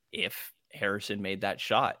if Harrison made that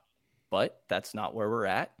shot. But that's not where we're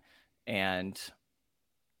at. And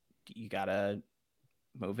you got to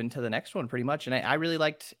move into the next one pretty much. And I really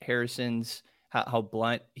liked Harrison's, how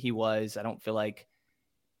blunt he was. I don't feel like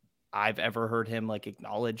I've ever heard him like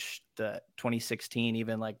acknowledge the 2016,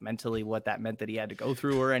 even like mentally what that meant that he had to go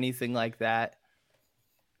through or anything like that.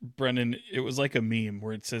 Brendan, it was like a meme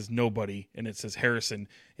where it says nobody and it says Harrison.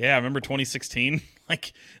 Yeah, remember 2016?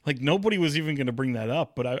 like nobody was even going to bring that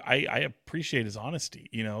up, but I appreciate his honesty,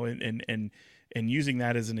 and using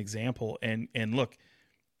that as an example. And look,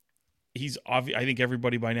 he's obvious. I think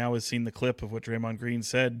everybody by now has seen the clip of what Draymond Green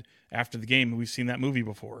said after the game. We've seen that movie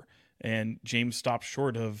before, and James stopped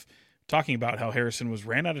short of talking about how Harrison was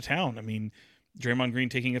ran out of town. I mean, Draymond Green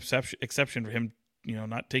taking exception for him,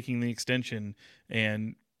 not taking the extension,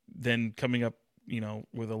 and then coming up,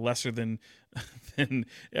 with a lesser than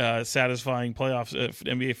satisfying playoffs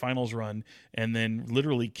NBA Finals run, and then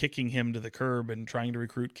literally kicking him to the curb and trying to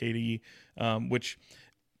recruit KD, which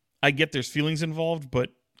I get there's feelings involved, but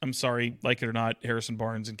I'm sorry, like it or not, Harrison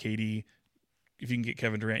Barnes and KD, if you can get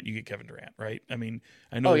Kevin Durant, you get Kevin Durant, right? I mean,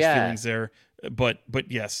 I know there's feelings there, but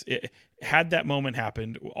yes, had that moment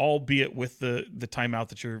happened, albeit with the timeout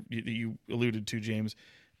that you alluded to, James,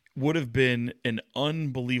 would have been an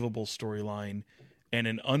unbelievable storyline and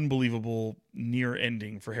an unbelievable near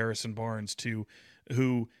ending for Harrison Barnes,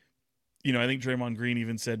 who, I think Draymond Green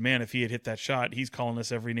even said, man, if he had hit that shot, he's calling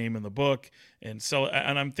us every name in the book. And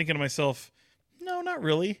I'm thinking to myself, no, not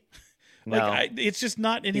really. No. It's just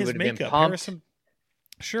not in his makeup. Harrison,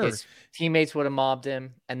 sure. His teammates would have mobbed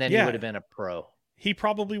him, and then he would have been a pro. He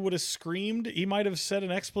probably would have screamed. He might have said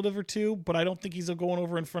an expletive or two, but I don't think he's going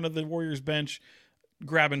over in front of the Warriors bench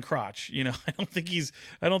grabbing crotch. You know, I don't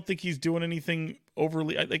think he's doing anything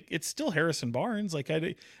overly. Like, it's still Harrison Barnes. Like,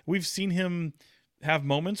 we've seen him have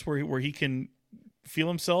moments where he can feel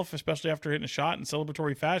himself, especially after hitting a shot in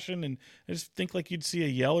celebratory fashion. And I just think like you'd see a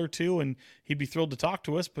yell or two, and he'd be thrilled to talk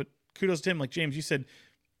to us. But kudos to him. Like James, you said,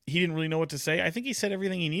 he didn't really know what to say. I think he said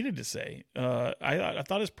everything he needed to say. I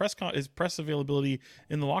thought his press availability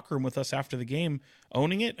in the locker room with us after the game,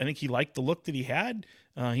 owning it. I think he liked the look that he had.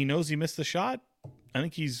 He knows he missed the shot. I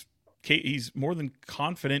think he's more than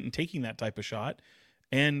confident in taking that type of shot.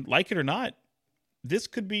 And like it or not, this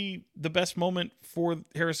could be the best moment for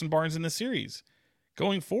Harrison Barnes in this series.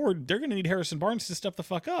 Going forward, they're going to need Harrison Barnes to step the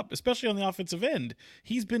fuck up, especially on the offensive end.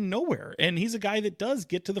 He's been nowhere, and he's a guy that does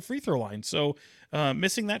get to the free throw line. So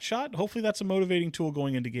missing that shot, hopefully that's a motivating tool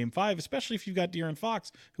going into Game 5, especially if you've got De'Aaron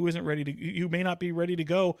Fox, who may not be ready to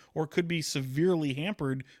go or could be severely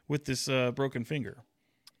hampered with this broken finger.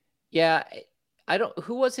 Yeah,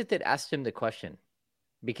 who was it that asked him the question?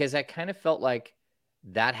 Because I kind of felt like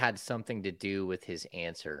that had something to do with his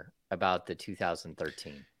answer about the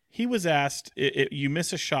 2013. He was asked, you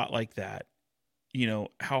miss a shot like that, you know,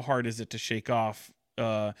 how hard is it to shake off?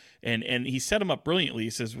 And he set him up brilliantly. He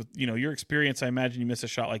says, with, you know, your experience, I imagine you miss a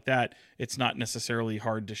shot like that, it's not necessarily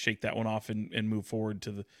hard to shake that one off and move forward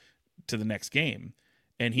to the next game.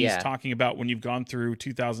 And he's talking about when you've gone through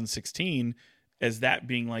 2016 as that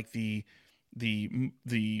being like the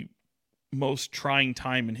most trying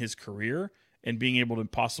time in his career, and being able to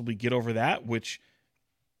possibly get over that, which,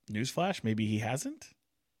 newsflash, maybe he hasn't.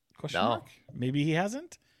 Question mark? Maybe he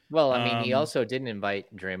hasn't. Well, I mean, he also didn't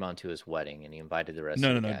invite Draymond to his wedding, and he invited the rest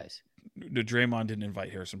of the guys. No, Draymond didn't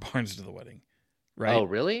invite Harrison Barnes to the wedding, right? Oh,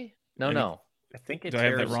 really? No. I think it's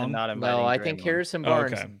Harrison not inviting No, I Draymond. think Harrison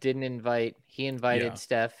Barnes didn't invite. He invited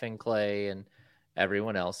Steph and Clay and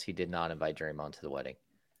everyone else. He did not invite Draymond to the wedding.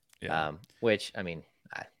 Yeah. Which, I mean,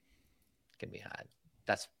 can be hard.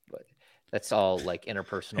 That's all like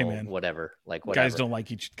interpersonal, whatever. Like whatever. Guys don't like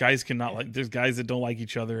guys cannot like. There's guys that don't like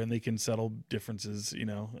each other, and they can settle differences. You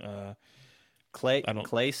know,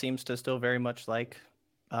 Clay seems to still very much like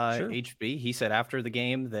HB. He said after the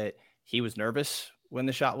game that he was nervous when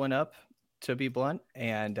the shot went up, to be blunt,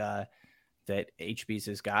 and that HB's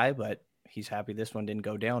his guy, but he's happy this one didn't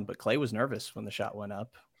go down. But Clay was nervous when the shot went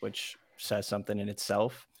up, which says something in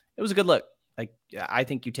itself. It was a good look. Like, I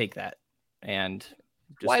think you take that and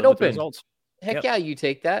just wide open. Results. Heck yeah, you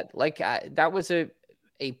take that. Like that was a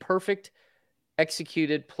perfect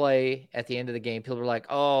executed play at the end of the game. People were like,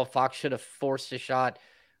 "Oh, Fox should have forced a shot,"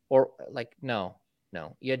 or like, no.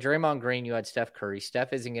 You had Draymond Green, you had Steph Curry.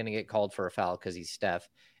 Steph isn't going to get called for a foul because he's Steph,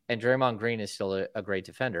 and Draymond Green is still a great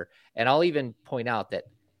defender. And I'll even point out that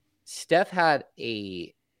Steph had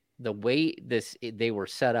the way they were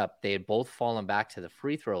set up, they had both fallen back to the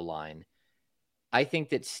free throw line. I think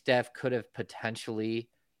that Steph could have potentially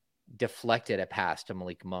deflected a pass to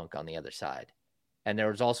Malik Monk on the other side. And there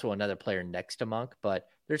was also another player next to Monk, but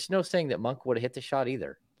there's no saying that Monk would have hit the shot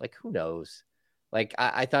either. Like, who knows? Like,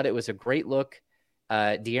 I thought it was a great look.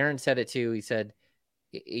 De'Aaron said it too. He said,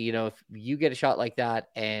 you know, if you get a shot like that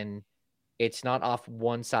and it's not off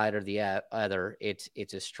one side or the other, it's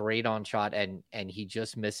a straight on shot and he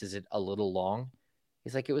just misses it a little long.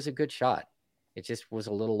 He's like, it was a good shot. It just was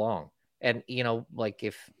a little long. And, you know, like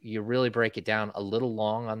if you really break it down a little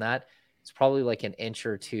long on that, it's probably like an inch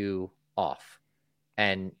or two off.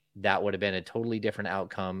 And that would have been a totally different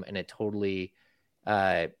outcome and a totally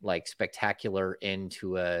like spectacular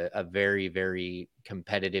into a very, very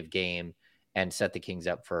competitive game and set the Kings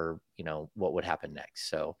up for, you know, what would happen next.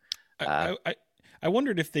 So I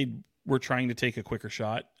wondered if they were trying to take a quicker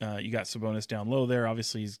shot. You got Sabonis down low there.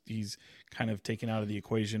 Obviously he's kind of taken out of the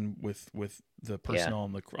equation with the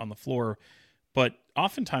personnel on the floor. But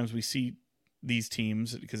oftentimes we see these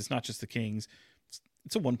teams, because it's not just the Kings,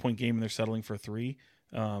 it's a 1-point game and they're settling for 3.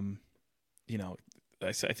 You know,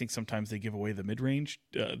 I think sometimes they give away the mid-range.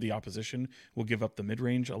 The opposition will give up the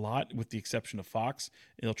mid-range a lot, with the exception of Fox.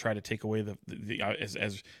 They'll try to take away the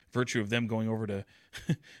as virtue of them going over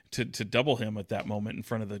to double him at that moment in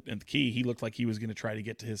front of the key. He looked like he was going to try to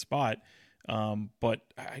get to his spot. But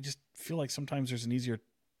I just feel like sometimes there's an easier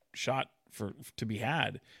shot to be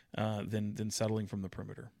had than settling from the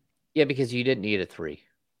perimeter. Yeah, because you didn't need a 3.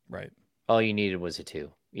 Right. All you needed was a 2.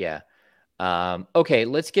 Yeah. Okay,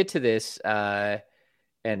 let's get to this.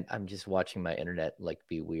 And I'm just watching my internet like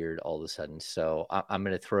be weird all of a sudden. So I'm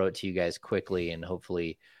going to throw it to you guys quickly, and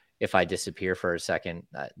hopefully if I disappear for a second,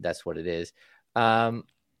 that's what it is.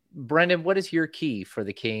 Brendan, what is your key for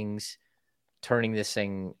the Kings turning this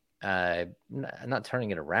thing, not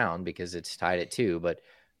turning it around because it's tied at 2, but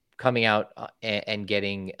coming out and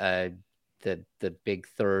getting a the big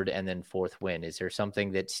third and then fourth win? Is there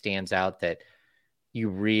something that stands out that you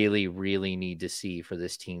really, really need to see for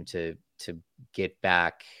this team to get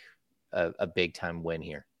back a big time win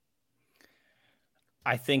here?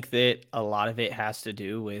 I think that a lot of it has to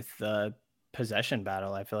do with the possession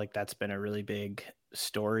battle. I feel like that's been a really big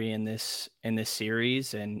story in this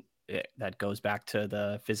series, and that goes back to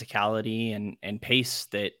the physicality and pace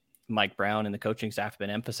that Mike Brown and the coaching staff have been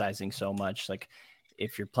emphasizing so much. Like,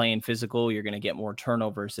 if you're playing physical, you're going to get more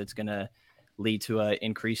turnovers. It's going to lead to an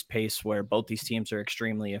increased pace where both these teams are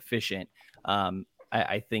extremely efficient.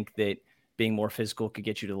 I think that being more physical could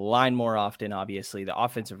get you to the line more often. Obviously, the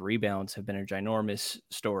offensive rebounds have been a ginormous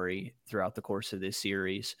story throughout the course of this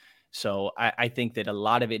series. So I think that a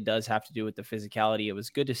lot of it does have to do with the physicality. It was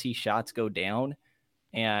good to see shots go down,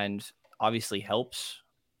 and obviously helps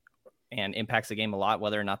and impacts the game a lot,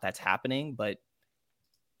 whether or not that's happening, but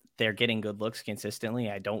they're getting good looks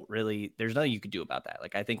consistently. There's nothing you could do about that.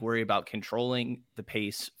 Like, I think worry about controlling the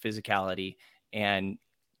pace, physicality, and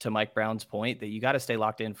to Mike Brown's point, that you got to stay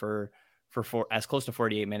locked in for as close to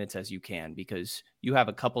 48 minutes as you can, because you have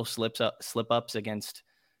a couple slip ups against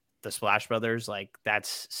the Splash Brothers. Like,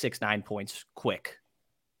 that's 6-9 points quick,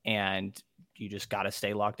 and you just got to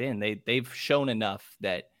stay locked in. They've shown enough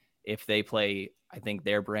that if they play, I think,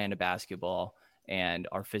 their brand of basketball and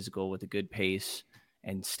are physical with a good pace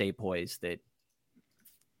and stay poised, that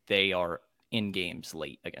they are in games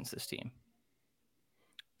late against this team.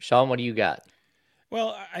 Sean, what do you got?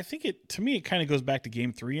 Well, I think it kind of goes back to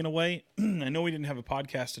game 3 in a way. I know we didn't have a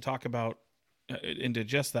podcast to talk about and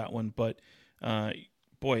digest that one, but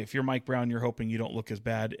boy, if you're Mike Brown, you're hoping you don't look as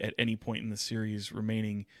bad at any point in the series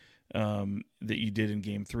remaining that you did in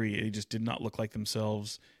game 3. They just did not look like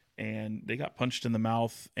themselves, and they got punched in the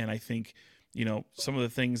mouth. And I think, some of the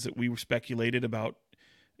things that we speculated about,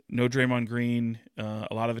 no Draymond Green, a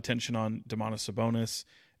lot of attention on Domantas Sabonis,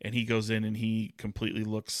 and he goes in and he completely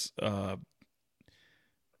looks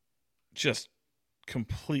just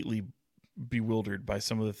completely bewildered by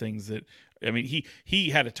some of the things that, I mean, he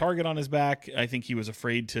had a target on his back. I think he was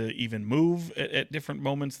afraid to even move at different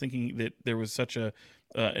moments, thinking that there was such an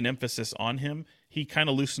emphasis on him. He kind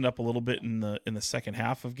of loosened up a little bit in the second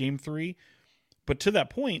half of game 3, but to that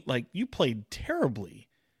point, like, you played terribly,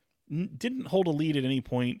 didn't hold a lead at any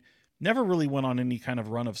point, never really went on any kind of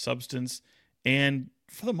run of substance, and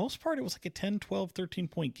for the most part, it was like a 10, 12, 13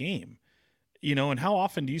 point game. And how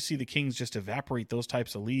often do you see the Kings just evaporate those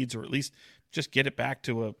types of leads, or at least just get it back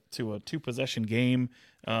to a 2-possession game?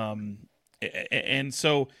 And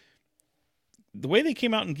so the way they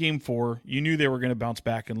came out in game 4, you knew they were going to bounce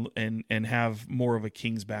back and have more of a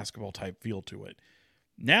Kings basketball type feel to it.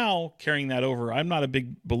 Now, carrying that over, I'm not a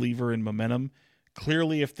big believer in momentum.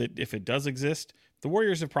 Clearly, if it does exist, the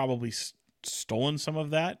Warriors have probably stolen some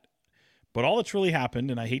of that. But all that's really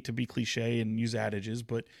happened, and I hate to be cliche and use adages,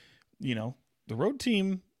 but the road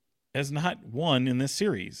team has not won in this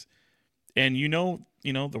series. And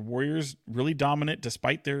the Warriors, really dominant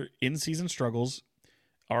despite their in-season struggles,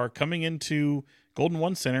 are coming into Golden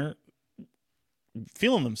One Center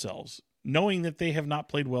feeling themselves, knowing that they have not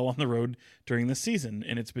played well on the road during this season,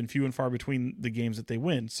 and it's been few and far between the games that they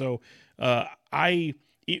win. So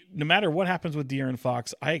no matter what happens with De'Aaron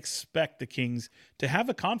Fox, I expect the Kings to have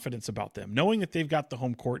a confidence about them, knowing that they've got the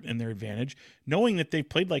home court in their advantage, knowing that they've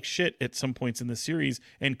played like shit at some points in the series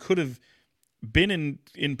and could have been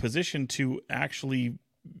in position to actually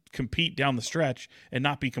compete down the stretch and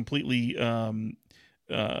not be completely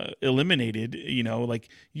eliminated. Like,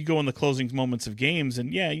 you go in the closing moments of games,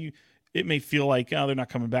 and it may feel like, they're not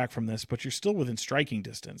coming back from this, but you're still within striking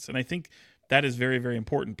distance. And I think that is very, very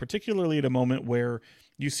important, particularly at a moment where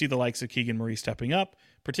you see the likes of Keegan Murray stepping up,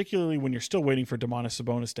 particularly when you're still waiting for Domantas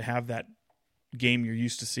Sabonis to have that game you're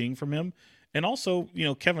used to seeing from him. And also,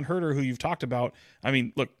 Kevin Huerter, who you've talked about. I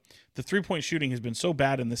mean, look, the three-point shooting has been so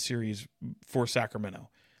bad in this series for Sacramento.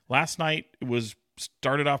 Last night, it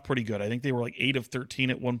started off pretty good. I think they were like 8 of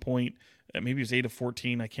 13 at one point. Maybe it was 8 of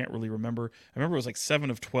 14. I can't really remember. I remember it was like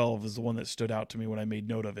 7 of 12 is the one that stood out to me when I made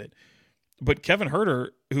note of it. But Kevin Huerter,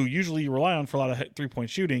 who usually you rely on for a lot of three-point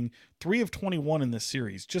shooting, 3 of 21 in this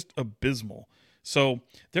series, just abysmal. So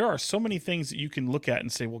there are so many things that you can look at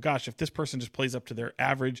and say, well, gosh, if this person just plays up to their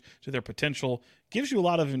average, to their potential, gives you a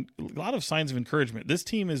lot of signs of encouragement. This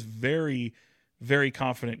team is very, very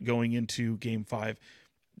confident going into Game 5.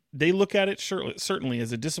 They look at it certainly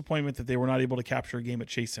as a disappointment that they were not able to capture a game at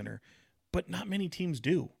Chase Center, but not many teams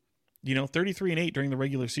do. 33-8 during the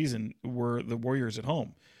regular season were the Warriors at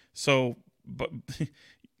home. So, but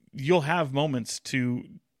you'll have moments to,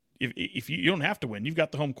 if you don't have to win, you've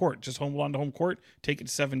got the home court, just hold on to home court, take it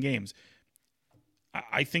to 7 games.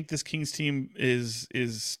 I think this Kings team is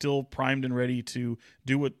still primed and ready to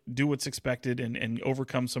do what's expected and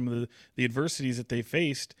overcome some of the adversities that they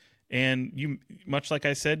faced. And you, much like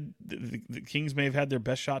I said, the Kings may have had their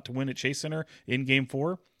best shot to win at Chase Center in Game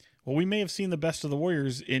 4. Well, we may have seen the best of the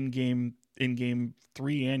Warriors in Game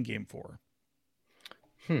 3 and Game 4.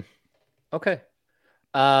 Okay.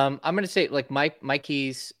 I'm gonna say like my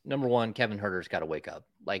keys. Number one, Kevin Huerter's got to wake up.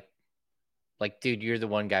 Like, dude, you're the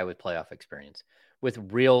one guy with playoff experience, with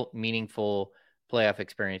real meaningful playoff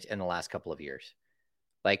experience in the last couple of years.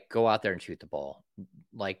 Like, go out there and shoot the ball.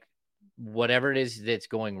 Like, whatever it is that's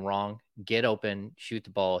going wrong, get open, shoot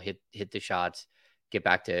the ball, hit the shots, get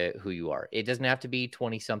back to who you are. It doesn't have to be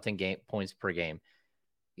 20-something points per game.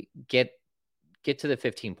 Get to the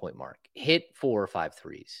 15-point mark. Hit 4 or 5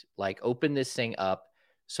 threes. Like, open this thing up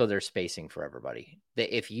so there's spacing for everybody.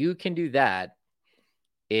 If you can do that,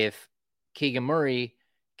 if Keegan Murray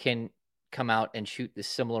can come out and shoot the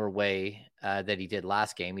similar way that he did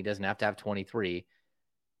last game, he doesn't have to have 23.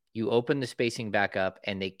 You open the spacing back up,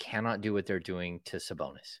 and they cannot do what they're doing to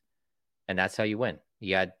Sabonis. And that's how you win.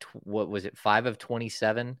 You had, 5 of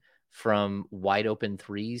 27 from wide open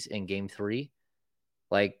threes in Game 3?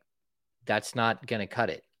 Like, that's not going to cut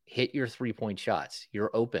it. Hit your 3-point shots.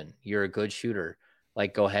 You're open. You're a good shooter.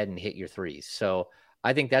 Like, go ahead and hit your threes. So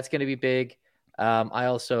I think that's going to be big. I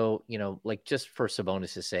also, like, just for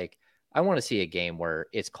Sabonis' sake, I want to see a game where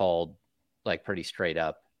it's called like pretty straight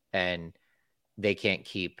up and they can't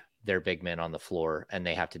keep their big men on the floor and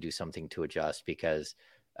they have to do something to adjust because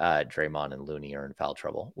Draymond and Looney are in foul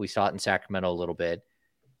trouble. We saw it in Sacramento a little bit,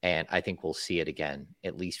 and I think we'll see it again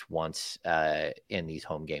at least once in these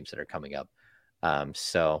home games that are coming up.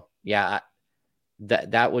 So yeah,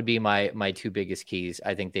 that would be my 2 biggest keys.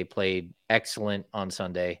 I think they played excellent on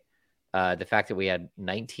Sunday. The fact that we had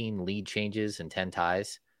 19 lead changes and 10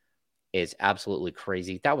 ties is absolutely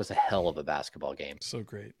crazy. That was a hell of a basketball game. So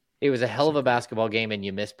great. It was a hell of a basketball game, and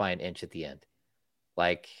you missed by an inch at the end.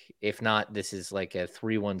 Like, if not, this is like a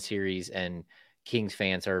 3-1 series, and Kings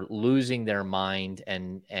fans are losing their mind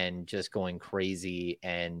and just going crazy,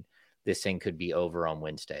 and this thing could be over on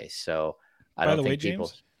Wednesday. So I don't think people.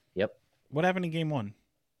 James, yep. What happened in Game 1?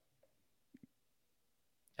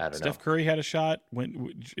 I don't know. Steph Curry had a shot. I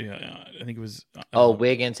think it was.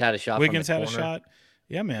 Wiggins had a shot. Wiggins from the had corner. a shot.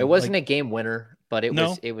 Yeah, man. It wasn't a game winner, but it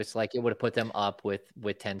No. was like it would have put them up with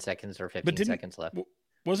 10 seconds or 15 seconds left.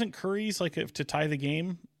 Wasn't Curry's like to tie the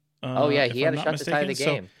game? He had a shot to tie the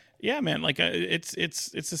game. So, yeah, man. Like it's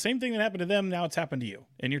the same thing that happened to them. Now it's happened to you,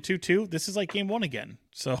 and you're 2-2. This is like Game 1 again.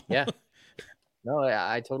 So yeah. No,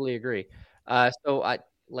 I totally agree. So I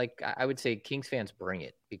would say Kings fans bring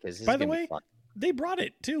it because this by is the gonna way, be fun. they brought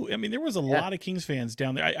it too. I mean, there was a lot of Kings fans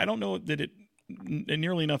down there. I don't know that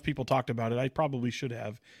nearly enough people talked about it. I probably should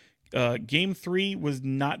have. Game 3 was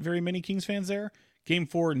not very many Kings fans there. Game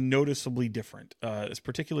 4, noticeably different. It's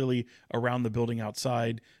particularly around the building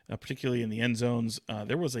outside, particularly in the end zones.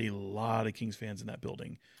 There was a lot of Kings fans in that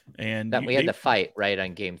building. And we had the fight right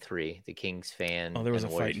on Game 3. The Kings fan. Oh, there was a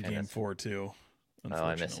Warriors fight in Game 4 too. Oh,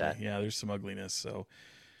 I missed that. Yeah, there's some ugliness. So,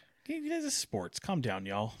 this is sports. Calm down,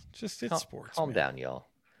 y'all. It's sports. Calm down, y'all.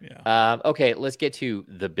 Yeah. Okay, let's get to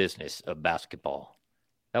the business of basketball.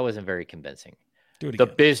 That wasn't very convincing. Do it the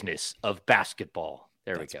again. business of basketball.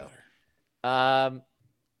 That's we go. Better.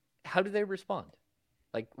 How do they respond?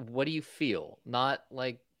 Like, what do you feel? Not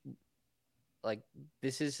like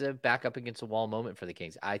this is a back up against the wall moment for the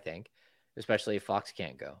Kings, I think, especially if Fox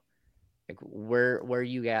can't go. Like, where are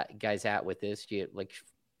you guys at with this? Do you, like,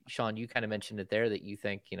 Sean, you kind of mentioned it there that you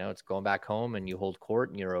think, it's going back home and you hold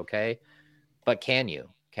court and you're okay. But can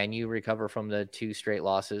you recover from the 2 straight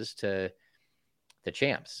losses to the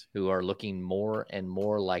champs, who are looking more and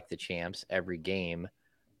more like the champs every game,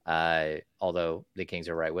 although the Kings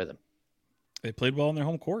are right with them? They played well in their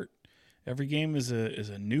home court. Every game is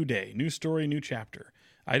a new day, new story, new chapter.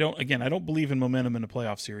 I don't believe in momentum in a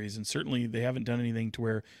playoff series, and certainly they haven't done anything to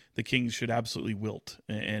where the Kings should absolutely wilt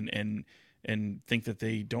and think that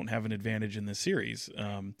they don't have an advantage in this series.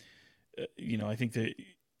 I think that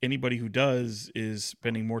anybody who does is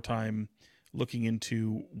spending more time looking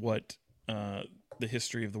into what the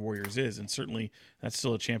history of the Warriors is, and certainly that's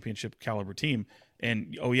still a championship caliber team.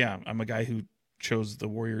 And I'm a guy who chose the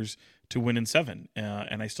Warriors to win in 7,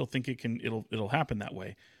 and I still think it'll happen that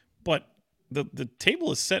way. But the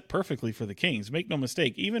table is set perfectly for the Kings. Make no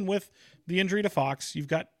mistake. Even with the injury to Fox, you've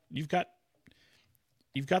got the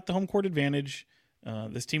home court advantage.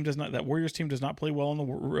 That Warriors team does not play well on the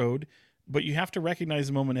road, but you have to recognize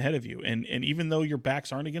the moment ahead of you. And even though your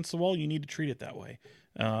backs aren't against the wall, you need to treat it that way.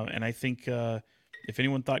 And I think if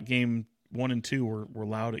anyone thought game 1 and 2 were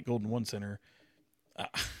loud at Golden One Center,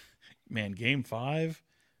 Man, game 5,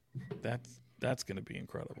 that's going to be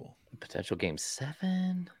incredible. Potential game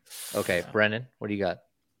 7. Okay, Brennan, what do you got?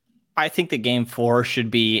 I think that game 4 should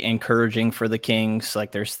be encouraging for the Kings.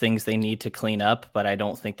 Like there's things they need to clean up, but I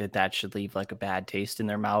don't think that should leave like a bad taste in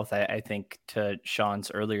their mouth. I think to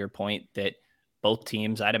Sean's earlier point that both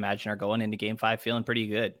teams, I'd imagine, are going into game 5 feeling pretty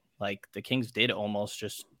good. Like the Kings did almost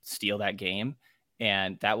just steal that game,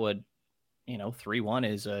 and that would, 3-1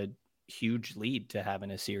 is a huge lead to have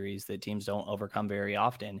in a series that teams don't overcome very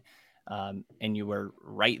often. And you were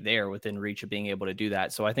right there within reach of being able to do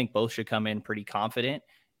that. So I think both should come in pretty confident.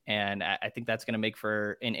 And I think that's going to make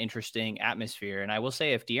for an interesting atmosphere. And I will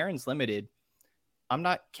say, if De'Aaron's limited, I'm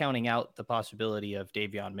not counting out the possibility of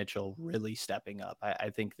Davion Mitchell really stepping up. I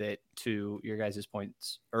think that, to your guys'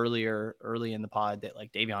 points early in the pod, that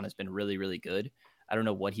like Davion has been really, really good. I don't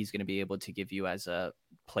know what he's going to be able to give you as a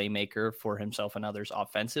playmaker for himself and others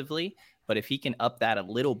offensively, but if he can up that a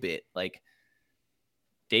little bit, like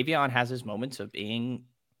Davion has his moments of being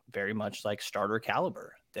very much like starter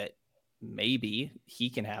caliber, that maybe he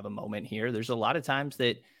can have a moment here. There's a lot of times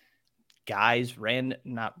that guys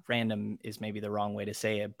not random is maybe the wrong way to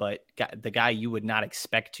say it, but the guy you would not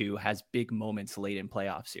expect to has big moments late in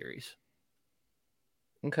playoff series.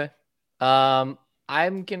 Okay.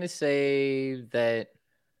 I'm going to say that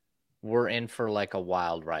we're in for like a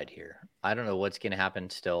wild ride here. I don't know what's going to happen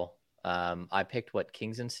still. I picked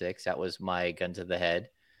Kings in 6. That was my gun to the head.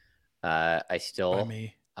 I'm still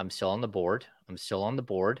on the board.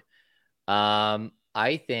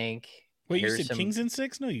 I think. Wait, you said Kings in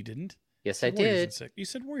 6? No, you didn't. Yes, I did. You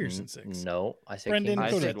said Warriors in 6. No, I said Brendan,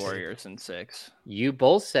 Kings. I said Warriors in 6. You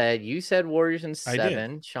both said Warriors in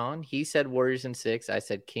 7. Sean, he said Warriors in 6. I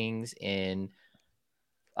said Kings in.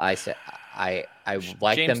 I said I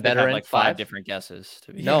like James them better in like 5. 5 different guesses.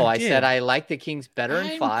 I said I like the Kings better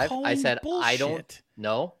in 5. I said bullshit. I don't.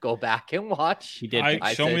 No, go back and watch. He did.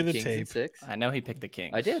 Show me the Kings tape. in 6. I know he picked the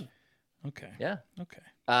Kings. I did. Okay. Yeah. Okay.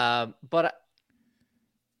 But.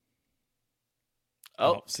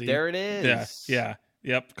 See? There it is. Yeah.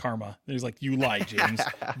 Yep. Karma. There's like, you lie, James.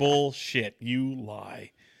 Bullshit. You lie.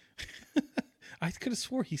 I could have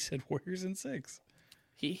swore he said Warriors in 6.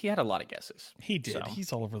 He had a lot of guesses. He did. So.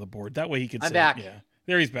 He's all over the board. That way he could say, back. Yeah.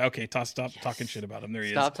 There he's back. Okay, stop talking shit about him. There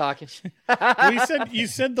he Stop is. talking. Well, you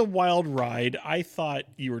said the wild ride. I thought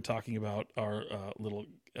you were talking about our little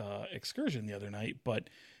excursion the other night,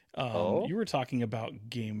 but you were talking about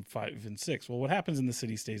game 5 and 6. Well, what happens in the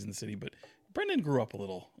city stays in the city, but Brendan grew up a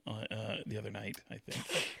little the other night, I think.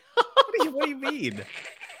 What do you mean?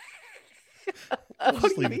 We'll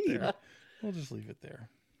just leave it there.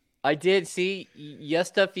 I did see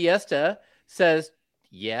Yesta Fiesta says,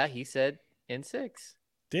 yeah, he said in 6.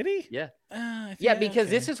 Did he? Yeah.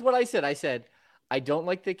 Because this is what I said. I said, I don't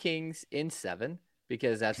like the Kings in 7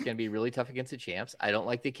 because that's going to be really tough against the champs. I don't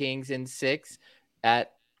like the Kings in 6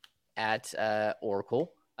 at Chase,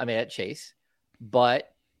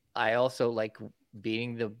 but I also like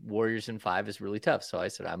beating the Warriors in 5 is really tough. So I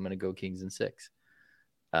said, I'm going to go Kings in 6.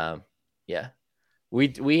 Yeah.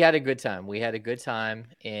 We had a good time. We had a good time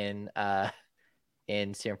in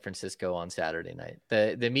San Francisco on Saturday night.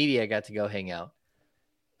 The media got to go hang out.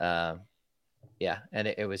 Yeah, and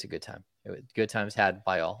it was a good time. It was good times had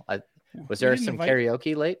by all. Was there some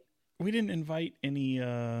karaoke late? We didn't invite any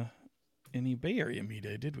Bay Area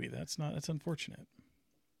media, did we? That's unfortunate.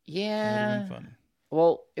 Yeah. That would have been fun.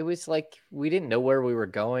 Well, it was like we didn't know where we were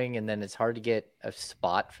going, and then it's hard to get a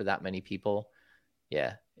spot for that many people.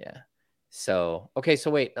 Yeah. So, okay, so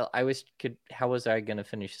wait, how was I going to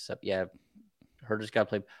finish this up? Yeah, Herder's got to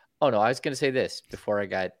play. Oh, no, I was going to say this before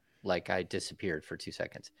I disappeared for 2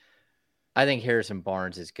 seconds. I think Harrison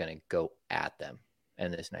Barnes is going to go at them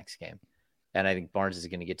in this next game. And I think Barnes is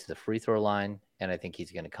going to get to the free throw line, and I think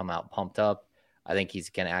he's going to come out pumped up. I think he's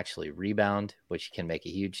going to actually rebound, which can make a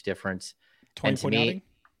huge difference. 20-point outing?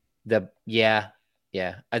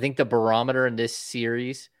 I think the barometer in this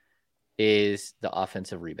series is the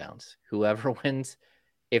offensive rebounds. Whoever wins,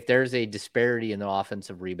 if there's a disparity in the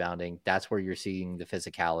offensive rebounding, that's where you're seeing the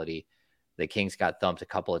physicality. The Kings got thumped a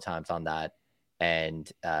couple of times on that.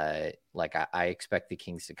 And I expect the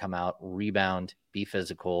Kings to come out, rebound, be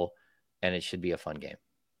physical, and it should be a fun game.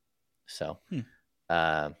 So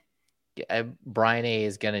Brian A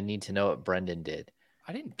is going to need to know what Brendan did.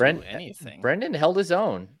 I didn't do anything. Brendan held his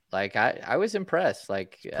own. Like I was impressed.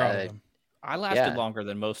 Like proud of him. I lasted longer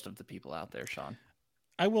than most of the people out there, Sean.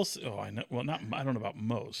 I will say, I know. Well, I don't know about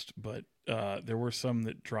most, but there were some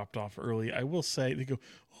that dropped off early. I will say, they go,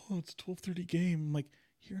 "Oh, it's a 12:30 game." I'm like,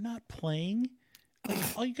 you're not playing.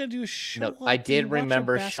 All you gotta do is show No, up. I and did watch a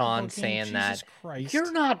remember basketball Sean game. saying Jesus that Christ.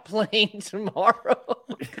 you're not playing tomorrow.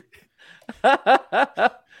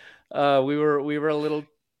 We were a little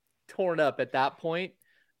torn up at that point.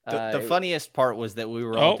 The funniest part was that we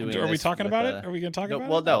were all Oh, doing are we this talking with about it? Are we going to talk no, about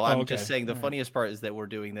well, it? no, Oh, I'm okay. just saying the All right. funniest part is that we're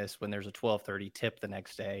doing this when there's a 12:30 tip the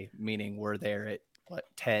next day, meaning we're there at what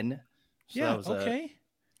 10. So Yeah. that was Okay.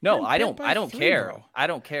 no, You're in I bed don't. by I don't 3, care. bro. I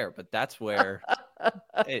don't care. But that's where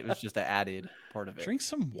it was just an added part of it. Drink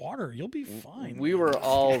some water. You'll be fine. We man. were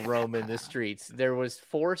all roaming the streets. There was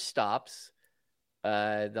 4 stops.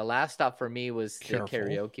 The last stop for me was the Careful.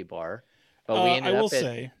 karaoke bar, but we ended I will up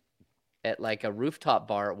say, at like a rooftop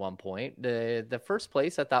bar at one point. The first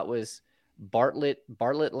place I thought was Bartlett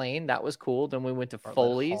Lane. That was cool. Then we went to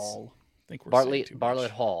Foley's. Hall. I think we're saying too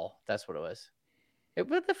Bartlett much. Hall. That's what it was.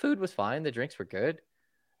 But the food was fine. The drinks were good.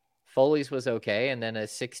 Foley's was okay. And then a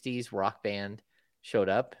 60s rock band showed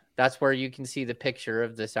up. That's where you can see the picture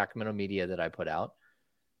of the Sacramento media that I put out.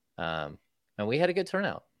 And we had a good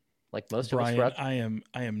turnout. Like most Brian, of us. I am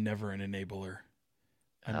never an enabler.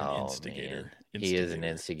 I'm an instigator. Man. He is an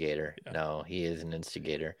instigator. Yeah. No, he is an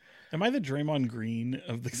instigator. Am I the Draymond Green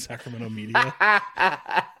of the Sacramento media?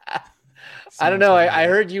 I don't know. I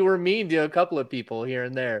heard you were mean to a couple of people here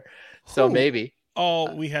and there. So Who? maybe.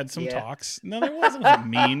 Oh, we had some yeah. talks. No, there wasn't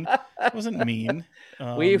mean. It wasn't mean.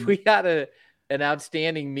 We had an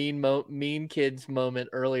outstanding mean kids moment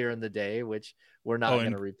earlier in the day, which we're not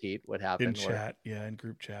going to repeat what happened. In chat. Yeah, in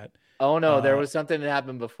group chat. Oh, no, there was something that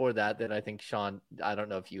happened before that I think, Sean, I don't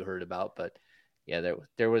know if you heard about, but yeah,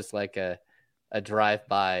 there was like a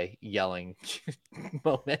drive-by yelling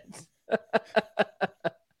moment.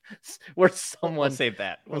 Where someone We'll save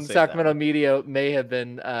that. From Sacramento media may have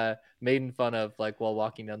been made fun of, like while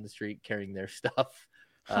walking down the street carrying their stuff.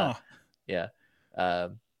 Yeah,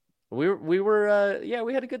 we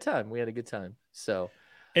had a good time. So,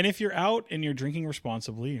 and if you're out and you're drinking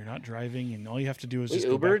responsibly, you're not driving, and all you have to do is just Ubered.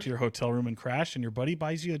 go back to your hotel room and crash, and your buddy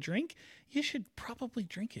buys you a drink, you should probably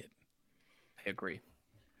drink it. I agree.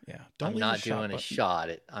 Yeah, I'm not doing a shot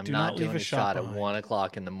at 1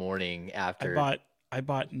 o'clock in the morning after. I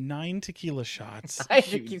bought 9 tequila shots. I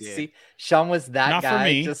think you see, Sean was that not guy. For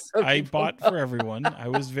me. Just so I bought for everyone. I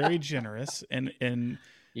was very generous, and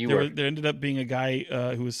there ended up being a guy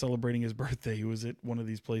who was celebrating his birthday. He was at one of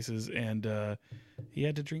these places, and he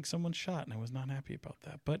had to drink someone's shot, and I was not happy about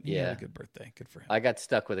that. But he had a good birthday. Good for him. I got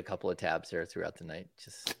stuck with a couple of tabs there throughout the night.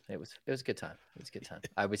 It was a good time. It was a good time.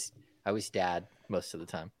 I was dad most of the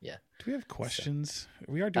time. Yeah. Do we have questions?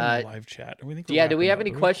 We are doing a live chat. Do we have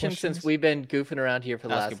any questions since we've been goofing around here for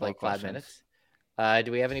the last 5 minutes?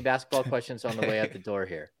 Do we have any basketball questions on the way out the door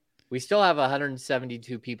here? We still have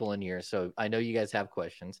 172 people in here, so I know you guys have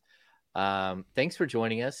questions. Thanks for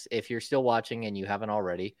joining us. If you're still watching and you haven't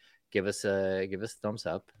already, give us a thumbs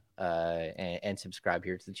up and subscribe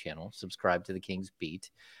here to the channel. Subscribe to the King's Beat.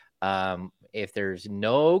 If there's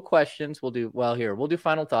no questions, we'll do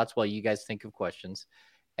final thoughts while you guys think of questions,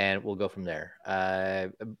 and we'll go from there.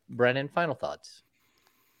 Brennan, final thoughts.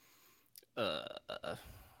 I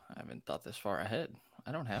haven't thought this far ahead.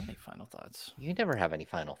 I don't have any final thoughts. You never have any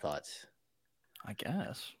final thoughts. I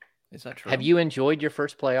guess. Is that true? Have you enjoyed your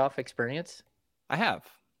first playoff experience? I have.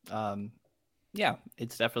 Yeah,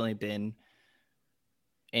 it's definitely been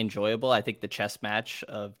enjoyable. I think the chess match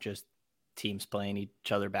of just teams playing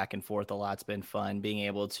each other back and forth a lot's been fun. Being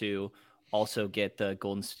able to also get the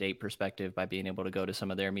Golden State perspective by being able to go to some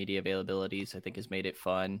of their media availabilities, I think has made it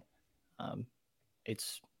fun.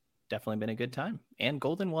 It's definitely been a good time. And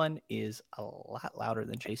Golden 1 is a lot louder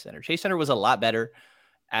than Chase Center. Chase Center was a lot better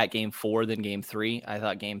at Game 4 than Game 3. I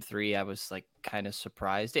thought Game 3, I was like kind of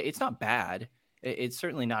surprised. It's not bad. It's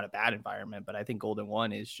certainly not a bad environment, but I think Golden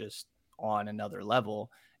 1 is just on another level.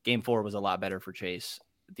 Game 4 was a lot better for Chase.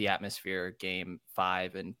 The atmosphere, Game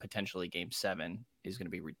 5 and potentially Game 7 is going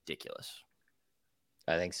to be ridiculous.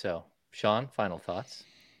 I think so. Sean, final thoughts?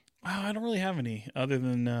 I don't really have any other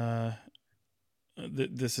than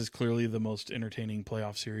this is clearly the most entertaining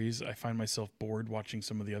playoff series. I find myself bored watching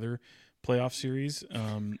some of the other playoff series,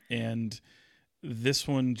 and this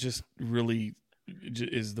one just really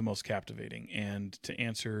is the most captivating. And to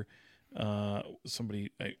answer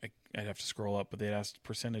somebody, I'd have to scroll up, but they asked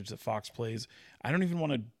percentage that Fox plays. I don't even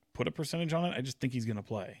want to put a percentage on it. I just think he's going to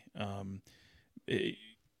play.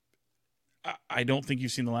 I don't think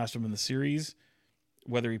you've seen the last of him in the series.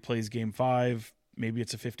 Whether he plays Game 5, maybe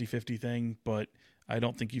it's a 50-50 thing, but I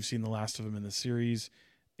don't think you've seen the last of him in the series.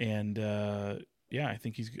 And I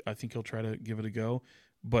think he'll try to give it a go.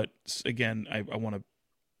 But again, I want to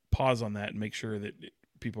pause on that and make sure that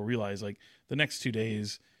people realize, like, the next 2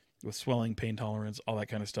 days with swelling, pain tolerance, all that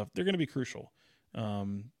kind of stuff, they're going to be crucial.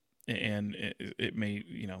 And it may,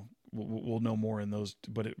 we'll know more in those.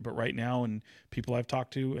 But right now, and people I've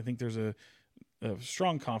talked to, I think there's a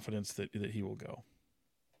strong confidence that he will go.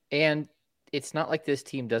 And it's not like this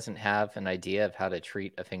team doesn't have an idea of how to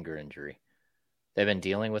treat a finger injury. They've been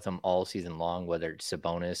dealing with them all season long, whether it's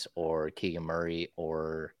Sabonis or Keegan Murray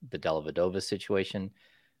or the Dellavedova situation.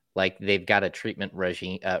 Like, they've got a treatment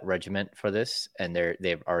regiment for this, and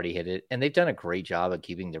they've already hit it, and they've done a great job of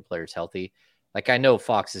keeping their players healthy. Like, I know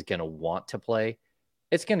Fox is going to want to play.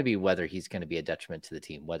 It's going to be whether he's going to be a detriment to the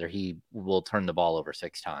team, whether he will turn the ball over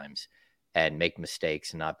 6 times and make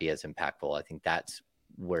mistakes and not be as impactful. I think that's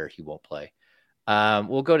where he won't play.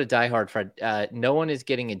 We'll go to Die Hard Fred. No one is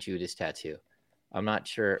getting a Judas tattoo. I'm not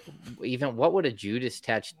sure even what would a Judas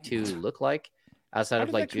tattoo look like outside of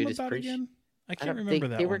like Judas Priest. Again? I can't remember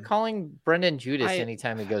that. They were calling Brendan Judas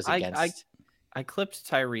anytime he goes against. I clipped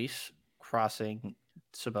Tyrese crossing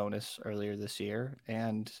Sabonis earlier this year,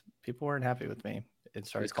 and people weren't happy with me. It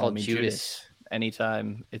started calling me Judas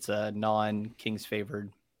anytime it's a non-Kings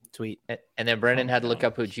favored tweet. And then Brendan had to look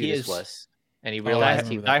up who Judas was, and he realized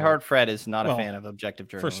Die Hard Fred is not a fan of objective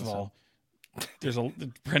journalism. First of all, there's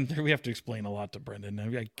Brendan. We have to explain a lot to Brendan.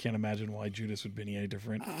 I can't imagine why Judas would be any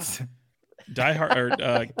different. Die Hard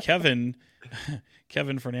or Kevin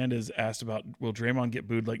Fernandez asked about, will Draymond get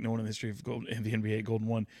booed like no one in the history of the NBA Golden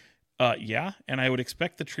One? Yeah, and I would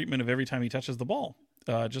expect the treatment of every time he touches the ball,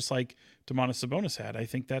 just like Domantas Sabonis had. I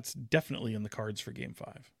think that's definitely in the cards for Game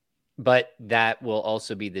 5. But that will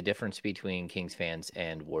also be the difference between Kings fans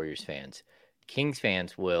and Warriors fans. Kings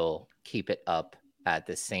fans will keep it up at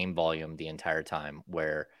the same volume the entire time,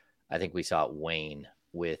 where I think we saw it wane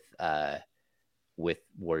with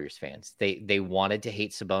Warriors fans. They wanted to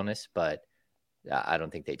hate Sabonis, but I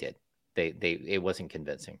don't think they did. It wasn't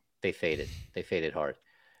convincing. They faded hard.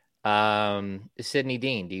 Sydney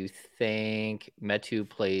Dean, do you think Metu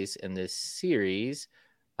plays in this series?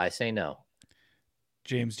 I say no.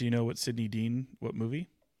 James, do you know what movie?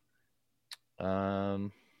 I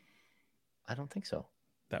don't think so.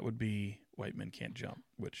 That would be White Men Can't Jump,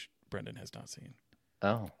 which Brendan has not seen.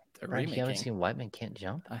 Oh, right. You haven't seen White Men Can't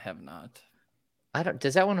Jump? I have not.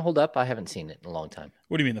 Does that one hold up? I haven't seen it in a long time.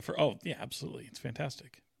 What do you mean? Oh, yeah, absolutely. It's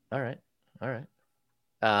fantastic. All right.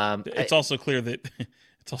 It's also clear that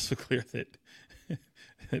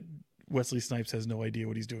that Wesley Snipes has no idea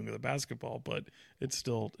what he's doing with a basketball, but it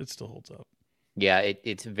still holds up. Yeah,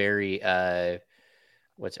 it's very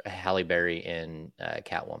what's Halle Berry in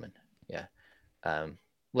Catwoman. Yeah.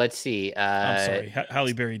 Let's see. I'm sorry.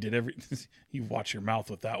 Halle Berry did you watch your mouth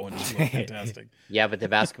with that one. She was fantastic. Yeah, but the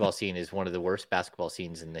basketball scene is one of the worst basketball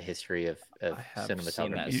scenes in the history of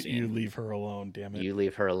cinematography. You leave her alone, damn it. You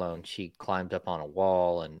leave her alone. She climbed up on a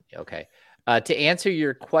wall and okay. To answer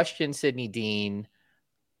your question, Sydney Dean,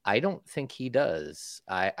 I don't think he does.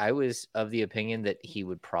 I was of the opinion that he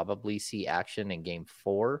would probably see action in Game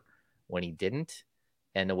 4 when he didn't.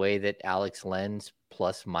 And the way that Alex Len's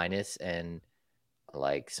plus minus and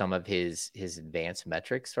like some of his advanced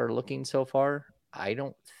metrics are looking so far, I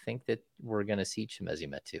don't think that we're going to see Chimezie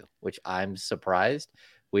Metu, which I'm surprised.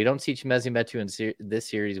 We don't see Chimezie Metu in this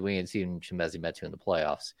series. We ain't seen Chimezie Metu in the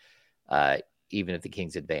playoffs, even if the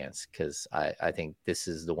Kings advance, because I think this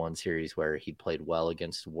is the one series where he played well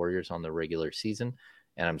against the Warriors on the regular season,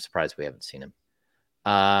 and I'm surprised we haven't seen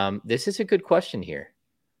him. This is a good question here.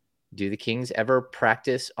 Do the Kings ever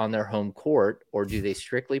practice on their home court, or do they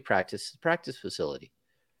strictly practice practice facility?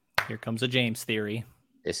 Here comes a James theory.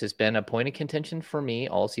 This has been a point of contention for me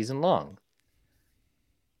all season long.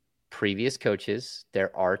 Previous coaches,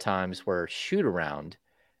 there are times where shoot around,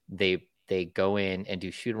 they go in and do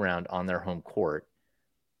shoot around on their home court.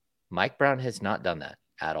 Mike Brown has not done that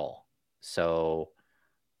at all. So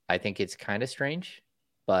I think it's kind of strange,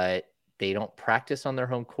 but they don't practice on their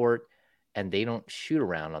home court and they don't shoot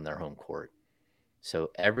around on their home court.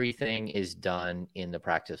 So everything is done in the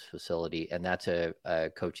practice facility, and that's a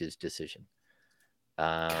coach's decision.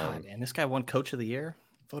 God, man, this guy won Coach of the Year.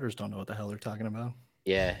 Voters don't know what the hell they're talking about.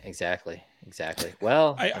 Yeah, exactly.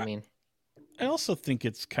 Well, I also think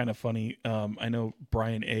it's kind of funny. I know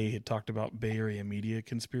Brian A. had talked about Bay Area media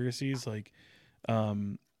conspiracies. Like, I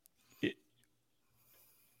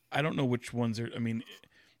don't know which ones are. I mean,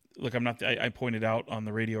 look, I pointed out on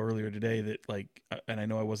the radio earlier today that, like, and I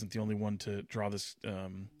know I wasn't the only one to draw this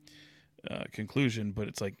conclusion, but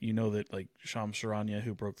it's like, that like Shams Charania,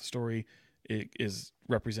 who broke the story, it is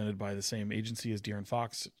represented by the same agency as De'Aaron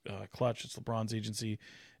Fox, Clutch. It's LeBron's agency,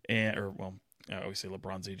 I always say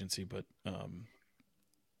LeBron's agency, but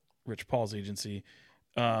Rich Paul's agency.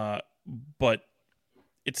 But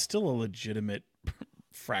it's still a legitimate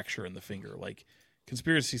fracture in the finger, like,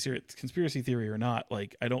 conspiracy theory or not,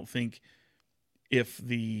 like I don't think if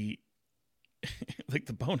the like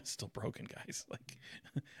the bone is still broken, guys. Like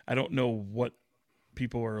I don't know what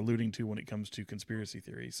people are alluding to when it comes to conspiracy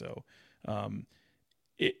theory. So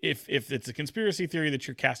if it's a conspiracy theory that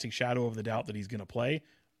you're casting shadow of the doubt that he's going to play,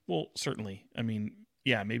 well, certainly. I mean,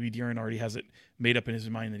 yeah, maybe De'Aaron already has it made up in his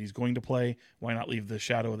mind that he's going to play. Why not leave the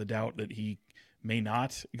shadow of the doubt that he may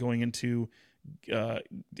not going into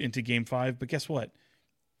Game 5? But guess what?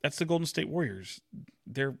 That's the Golden State Warriors.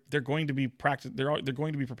 They're going to be They're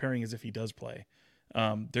going to be preparing as if he does play.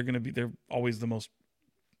 They're always the most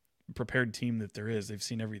prepared team that there is. They've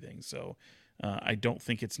seen everything. So I don't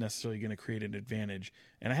think it's necessarily going to create an advantage.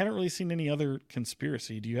 And I haven't really seen any other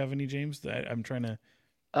conspiracy. Do you have any, James? I'm trying to.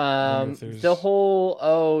 The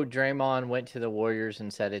whole Draymond went to the Warriors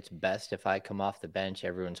and said it's best if I come off the bench.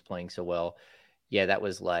 Everyone's playing so well. Yeah, that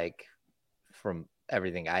was like from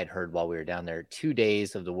everything I'd heard while we were down there. 2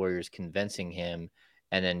 days of the Warriors convincing him,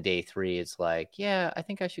 and then day 3, it's like, yeah, I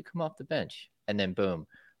think I should come off the bench. And then boom,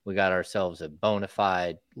 we got ourselves a bona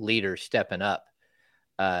fide leader stepping up.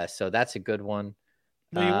 So that's a good one.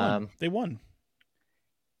 Well, you won. They won.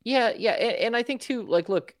 Yeah, and I think too. Like,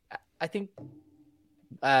 look, I think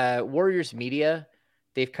Warriors media,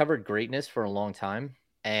 they've covered greatness for a long time,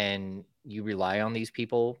 and you rely on these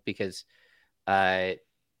people because the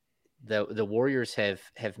Warriors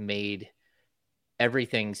have made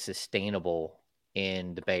everything sustainable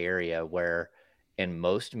in the Bay Area, where in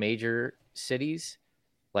most major cities,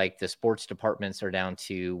 like the sports departments are down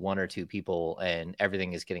to 1 or 2 people and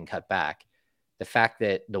everything is getting cut back. The fact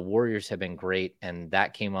that the Warriors have been great, and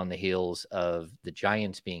that came on the heels of the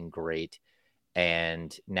Giants being great,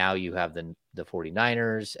 and now you have the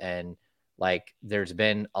 49ers, and like there's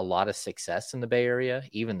been a lot of success in the Bay Area,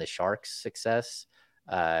 even the Sharks' success,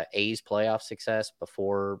 A's playoff success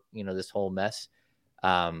before, this whole mess.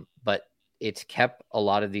 But it's kept a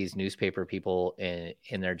lot of these newspaper people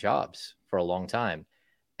in their jobs for a long time.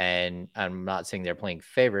 And I'm not saying they're playing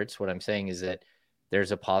favorites. What I'm saying is that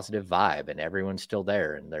there's a positive vibe and everyone's still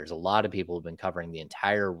there. And there's a lot of people who've been covering the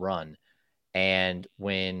entire run. And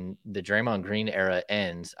when the Draymond Green era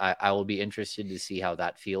ends, I will be interested to see how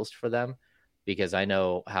that feels for them, because I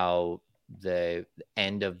know how the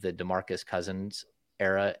end of the DeMarcus Cousins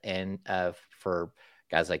era and for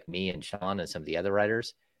guys like me and Sean and some of the other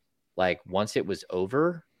writers, like once it was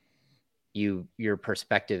over, your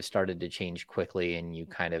perspective started to change quickly, and you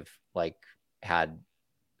kind of like had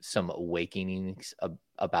some awakenings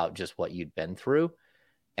about just what you'd been through.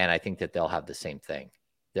 And I think that they'll have the same thing.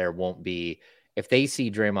 There won't be, if they see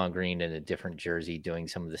Draymond Green in a different jersey doing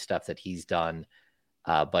some of the stuff that he's done,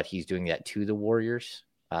 but he's doing that to the Warriors,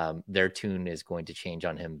 their tune is going to change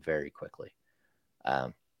on him very quickly.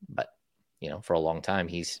 But for a long time,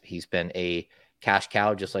 he's been a cash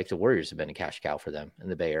cow, just like the Warriors have been a cash cow for them in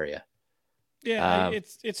the Bay Area. Yeah,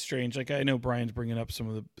 it's strange. Like I know Brian's bringing up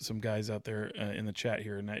some guys out there in the chat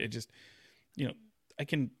here, and it just,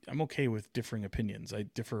 I'm okay with differing opinions. I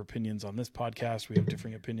differ opinions on this podcast. We have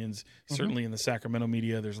differing opinions. Certainly in the Sacramento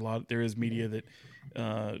media, there is media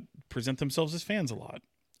that present themselves as fans a lot.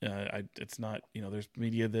 It's not, there's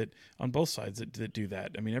media that on both sides that do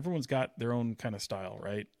that. I mean, everyone's got their own kind of style,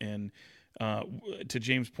 right? And to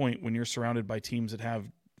James' point, when you're surrounded by teams that have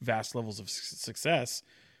vast levels of success,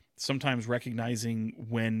 sometimes recognizing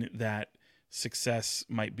when that success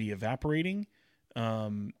might be evaporating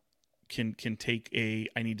can take a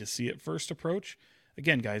I need to see it first approach.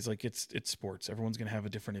 Again, guys, like it's sports. Everyone's going to have a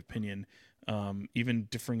different opinion, even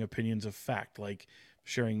differing opinions of fact. Like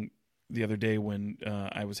sharing the other day when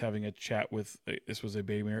I was having a chat with this was a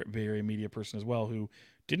Bay Area media person as well, who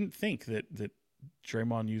didn't think that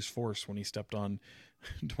Draymond used force when he stepped on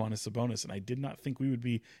Domantas Sabonis, and I did not think we would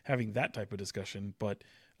be having that type of discussion. But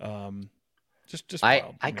just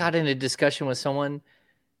wild, I got in a discussion with someone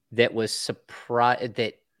that was surprised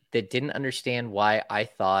that didn't understand why I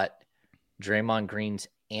thought Draymond Green's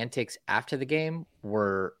antics after the game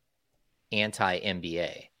were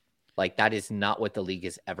anti-NBA. Like, that is not what the league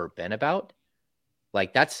has ever been about.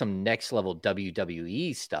 Like, that's some next level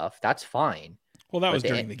WWE stuff. That's fine. Well, that was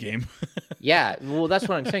during the game. Yeah. Well, that's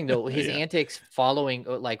what I'm saying, though. His antics following,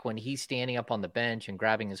 like when he's standing up on the bench and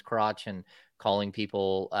grabbing his crotch and calling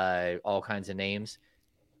people all kinds of names,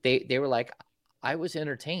 they were like, I was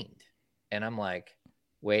entertained. And I'm like,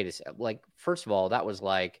 wait a second. Like, first of all, that was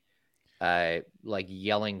like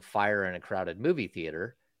yelling fire in a crowded movie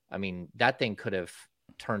theater. I mean, that thing could have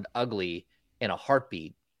turned ugly in a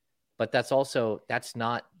heartbeat. But that's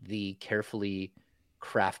not the carefully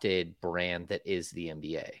crafted brand that is the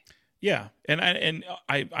NBA. Yeah, and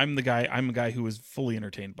I'm a guy who was fully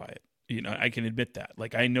entertained by it. I can admit that.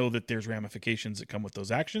 Like, I know that there's ramifications that come with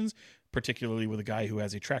those actions, particularly with a guy who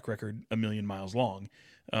has a track record a million miles long.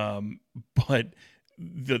 But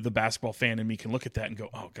the basketball fan in me can look at that and go,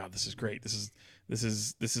 "Oh God, this is great. This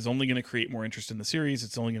is only going to create more interest in the series.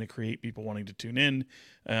 It's only going to create people wanting to tune in,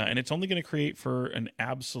 and it's only going to create for an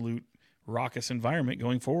absolute raucous environment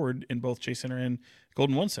going forward in both Chase Center and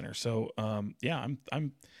Golden One Center." So,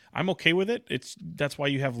 I'm okay with it. That's why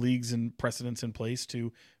you have leagues and precedents in place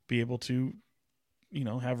to be able to,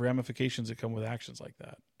 have ramifications that come with actions like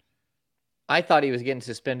that. I thought he was getting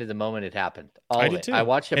suspended the moment it happened. I did too. I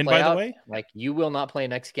watched it and play by out. The way, like, you will not play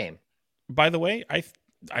next game. By the way, I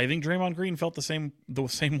think Draymond Green felt the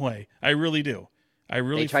same way. I really do. I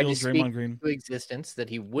really feel Draymond Green to existence that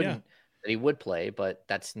he wouldn't that he would play, but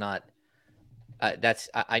that's not.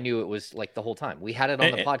 I knew it was like the whole time. We had it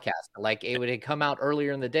on the podcast. Like, it would come out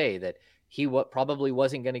earlier in the day that he probably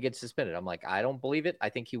wasn't going to get suspended. I'm like, I don't believe it. I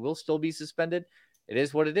think he will still be suspended. It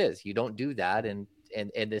is what it is. You don't do that in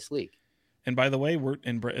this league. And by the way,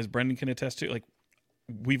 as Brendan can attest to, like,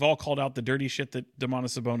 we've all called out the dirty shit that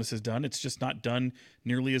Domantas Sabonis has done. It's just not done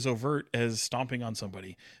nearly as overt as stomping on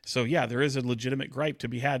somebody. So yeah, there is a legitimate gripe to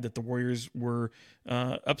be had that the Warriors were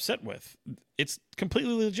upset with. It's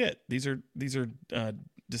completely legit. These are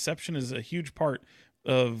deception is a huge part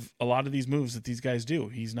of a lot of these moves that these guys do.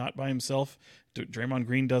 He's not by himself. Draymond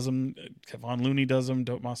Green does them. Kevon Looney does them.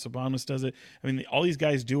 Domantas Sabonis does it. I mean, all these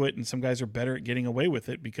guys do it, and some guys are better at getting away with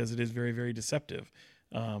it because it is very, very deceptive.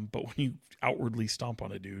 But when you outwardly stomp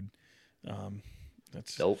on a dude,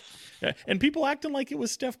 that's nope. Yeah. And people acting like it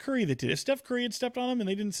was Steph Curry that did it. If Steph Curry had stepped on him and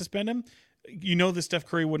they didn't suspend him, that Steph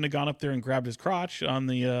Curry wouldn't have gone up there and grabbed his crotch on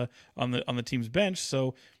the team's bench.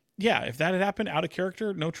 So yeah, if that had happened out of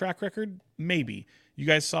character, no track record, maybe. You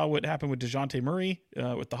guys saw what happened with DeJounte Murray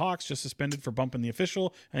with the Hawks, just suspended for bumping the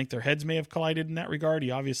official. I think their heads may have collided in that regard. He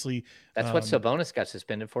obviously... That's what Sabonis got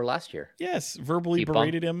suspended for last year. Yes, verbally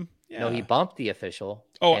berated him. Yeah. No, he bumped the official.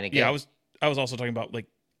 Oh, and again, I was also talking about, like,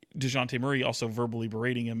 DeJounte Murray also verbally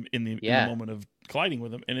berating him in the moment of colliding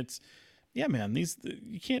with him. And it's, yeah, man,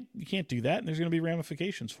 you can't do that, and there's going to be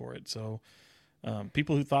ramifications for it. So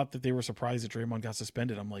people who thought that they were surprised that Draymond got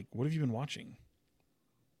suspended, I'm like, what have you been watching?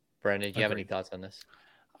 Brandon, do you have any thoughts on this?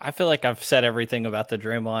 I feel like I've said everything about the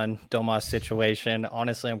Draymond Domas situation.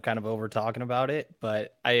 Honestly, I'm kind of over talking about it,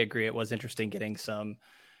 but I agree. It was interesting getting some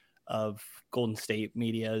of Golden State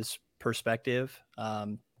media's perspective.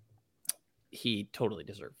 He totally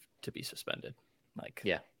deserved to be suspended. Like,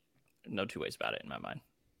 yeah, no two ways about it in my mind.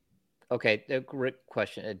 Okay. A quick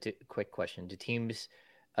question. Do teams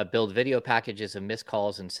build video packages of missed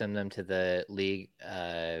calls and send them to the league?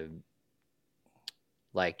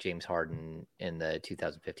 Like James Harden in the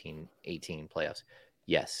 2015-18 playoffs?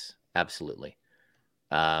 Yes, absolutely.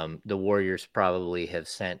 The Warriors probably have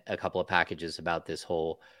sent a couple of packages about this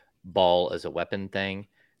whole ball as a weapon thing.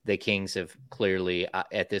 The Kings have clearly,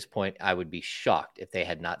 at this point, I would be shocked if they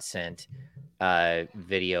had not sent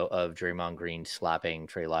video of Draymond Green slapping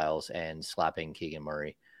Trey Lyles and slapping Keegan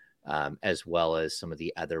Murray, as well as some of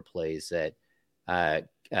the other plays that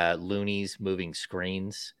Looney's moving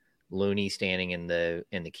screens. Looney standing in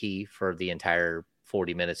the key for the entire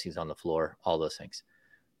 40 minutes he's on the floor, all those things.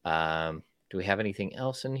 Do we have anything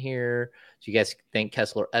else in here? Do you guys think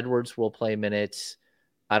Kessler Edwards will play minutes?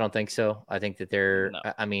 I don't think so. I think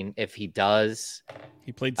that I mean, if he does,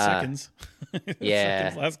 he played seconds. Yeah.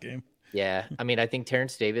 Seconds last game. Yeah. I mean, I think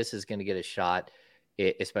Terrence Davis is going to get a shot,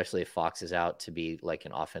 especially if Fox is out, to be like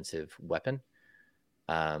an offensive weapon.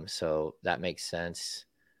 So that makes sense.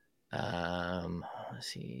 Let's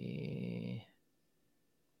see.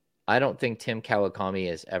 I don't think Tim Kawakami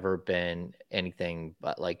has ever been anything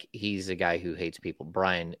but, like, he's a guy who hates people.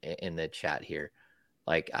 Brian in the chat here,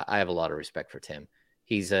 like, I have a lot of respect for Tim.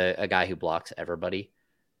 He's a guy who blocks everybody.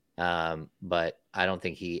 But I don't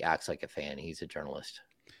think he acts like a fan. He's a journalist.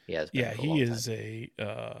 He has been. Yeah, he is an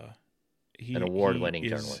award-winning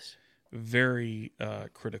journalist. Very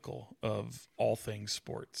critical of all things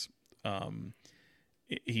sports.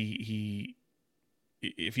 He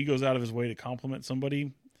if he goes out of his way to compliment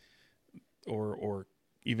somebody or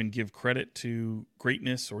even give credit to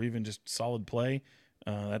greatness or even just solid play,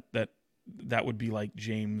 that would be like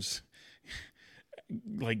James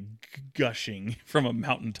like gushing from a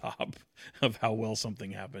mountaintop of how well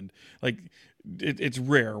something happened. Like it's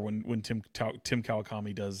rare when Tim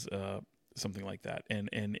Kawakami does something like that, and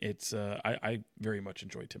it's I very much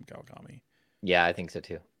enjoy Tim Kawakami. Yeah, I think so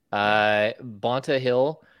too. Bonta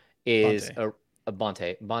Hill is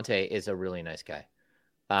Bonte is a really nice guy.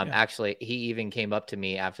 Actually, he even came up to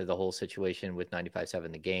me after the whole situation with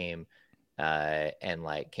 95.7 The Game and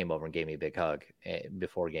like came over and gave me a big hug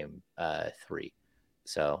before game 3.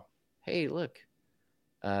 So, hey, look,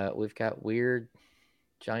 we've got weird,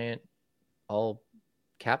 giant, all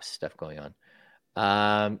caps stuff going on.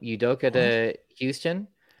 Udoka to Houston.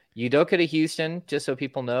 Udoka to Houston, just so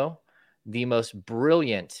people know, the most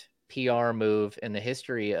brilliant PR move in the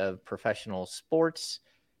history of professional sports.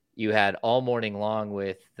 You had all morning long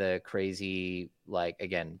with the crazy, like,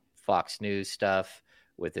 again, Fox News stuff,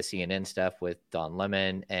 with the CNN stuff with Don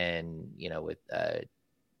Lemon, and, with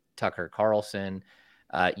Tucker Carlson.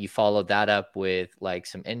 You followed that up with like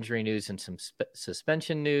some injury news and some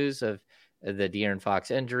suspension news of the De'Aaron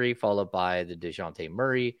Fox injury, followed by the DeJounte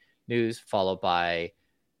Murray news, followed by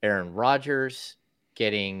Aaron Rodgers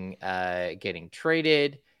getting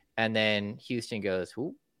traded. And then Houston goes,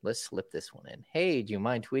 ooh, let's slip this one in. Hey, do you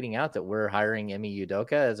mind tweeting out that we're hiring Emi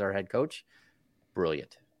Udoka as our head coach?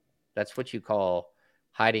 Brilliant. That's what you call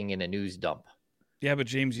hiding in a news dump. Yeah, but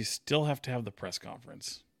James, you still have to have the press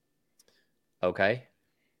conference. Okay.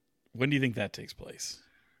 When do you think that takes place?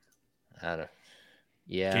 I don't.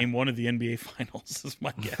 Yeah. Game 1 of the NBA Finals is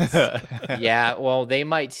my guess. Yeah, well, they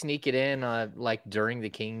might sneak it in like during the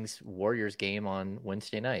Kings Warriors game on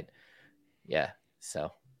Wednesday night. Yeah.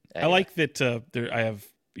 So anyway. I like that I have,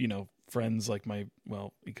 friends like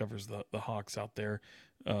he covers the Hawks out there.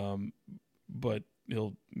 But they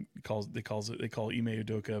call Ime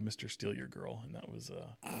Udoka Mr. Steal Your Girl, and that was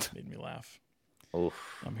made me laugh.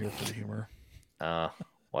 Oof. I'm here for the humor.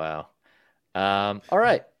 Wow. All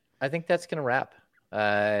right. I think that's gonna wrap.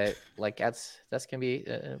 That's gonna be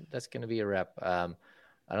a wrap. I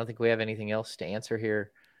don't think we have anything else to answer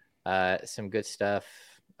here. Some good stuff.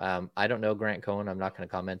 I don't know Grant Cohen. I'm not going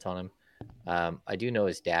to comment on him. I do know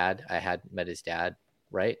his dad. I had met his dad,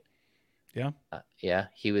 right? Yeah. Yeah.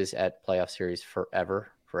 He was at playoff series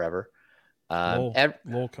forever.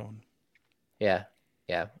 Lowell Cohen. Yeah.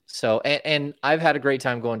 Yeah. So, and I've had a great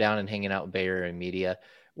time going down and hanging out with Bay Area media,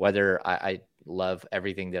 whether I love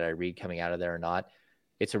everything that I read coming out of there or not.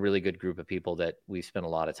 It's a really good group of people that we've spent a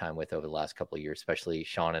lot of time with over the last couple of years, especially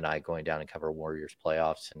Sean and I going down and cover Warriors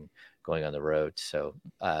playoffs and going on the road. So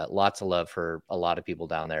lots of love for a lot of people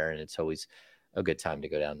down there. And it's always a good time to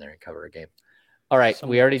go down there and cover a game. All right.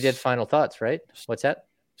 We already did final thoughts, right? What's that?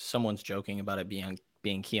 Someone's joking about it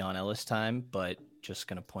being Keon Ellis time, but just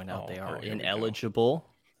going to point out they are ineligible.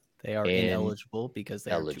 They are ineligible because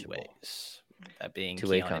they are two ways. That being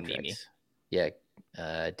two-way Keon contracts. And Mimi.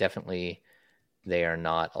 Yeah, definitely. They are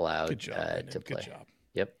not allowed to play. Good job.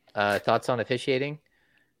 Yep. Thoughts on officiating?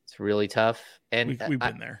 It's really tough. And we've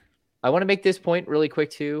been there. I want to make this point really quick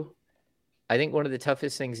too. I think one of the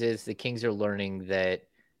toughest things is the Kings are learning that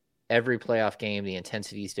every playoff game, the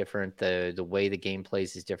intensity is different. The way the game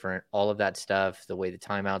plays is different. All of that stuff, the way the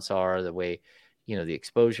timeouts are, the way, the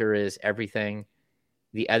exposure is, everything.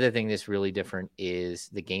 The other thing that's really different is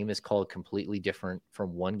the game is called completely different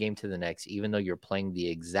from one game to the next. Even though you're playing the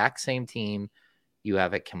exact same team, you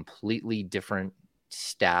have a completely different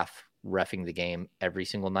staff reffing the game every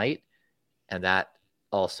single night. And that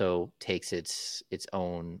also takes its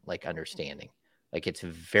own understanding. It's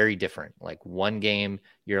very different. One game,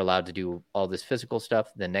 you're allowed to do all this physical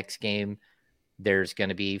stuff. The next game, there's going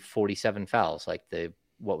to be 47 fouls.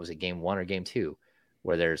 What was it, game 1 or game 2?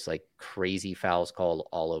 Where there's crazy fouls called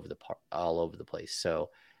all over the place.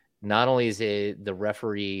 So not only is the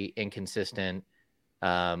referee inconsistent,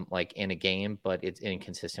 in a game, but it's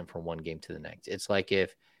inconsistent from one game to the next. It's like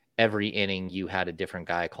if every inning you had a different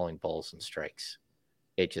guy calling balls and strikes.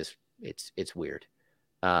 It's weird.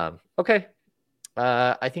 Okay.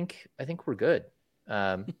 I think we're good.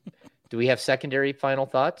 Do we have secondary final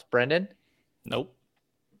thoughts, Brendan? Nope.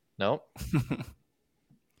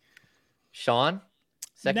 Sean?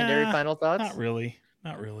 Secondary final thoughts? Not really.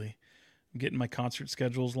 I'm getting my concert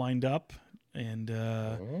schedules lined up, and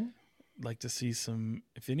like to see some.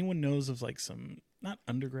 If anyone knows of some not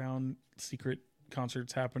underground secret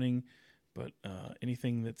concerts happening, but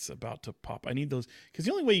anything that's about to pop, I need those, because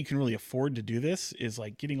the only way you can really afford to do this is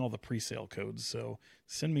getting all the pre-sale codes. So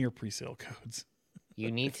send me your pre-sale codes.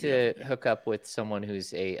 You need to hook up with someone who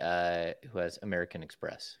has American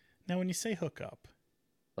Express. Now, when you say hook up.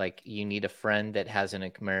 You need a friend that has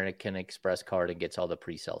an American Express card and gets all the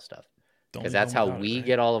pre-sale stuff. Because that's how we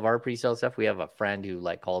get all of our pre-sale stuff. We have a friend who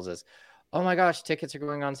calls us, oh my gosh, tickets are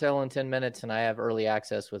going on sale in 10 minutes and I have early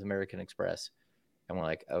access with American Express. And we're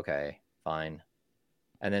like, okay, fine.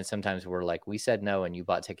 And then sometimes we're like, we said no and you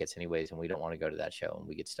bought tickets anyways and we don't want to go to that show. And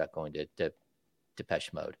we get stuck going to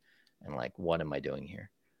Depeche Mode. And what am I doing here?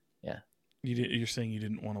 Yeah. You're saying you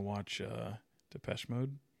didn't want to watch Depeche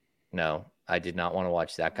Mode? No, I did not want to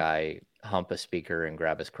watch that guy hump a speaker and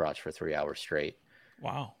grab his crotch for 3 hours straight.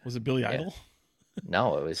 Wow. Was it Billy Idol?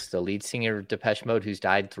 No, it was the lead singer of Depeche Mode who's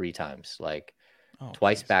died 3 times, like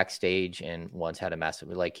twice geez. backstage and once had a massive,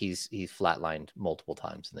 like he's flatlined multiple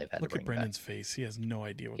times and they've had Look to bring at Brendan's back. face. He has no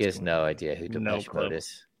idea what's He has going no on. idea who Depeche Mode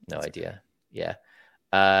is. No That's idea. Yeah.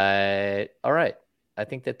 All right. I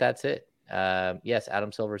think that's it. Yes,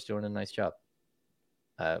 Adam Silver's doing a nice job.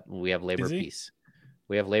 We have labor peace.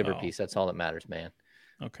 We have labor peace. That's all that matters, man.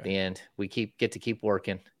 Okay. At the end, we get to keep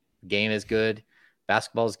working. The game is good.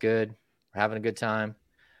 Basketball's good. We're having a good time.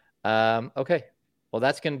 Okay. Well,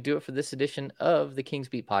 that's going to do it for this edition of the Kings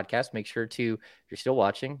Beat podcast. Make sure to, if you're still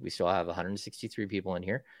watching, we still have 163 people in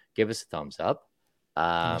here. Give us a thumbs up.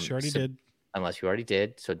 Unless you already did. Unless you already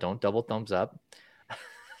did. So don't double thumbs up.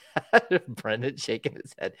 Brendan shaking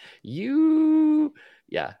his head.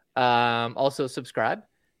 Yeah. Also subscribe.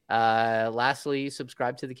 Lastly,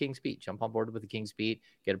 subscribe to the King's Beat. Jump on board with the King's Beat.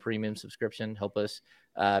 Get a premium subscription. Help us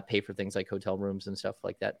pay for things like hotel rooms and stuff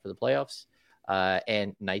like that for the playoffs.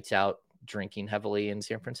 And nights out drinking heavily in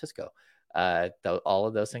San Francisco. All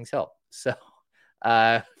of those things help. So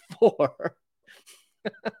for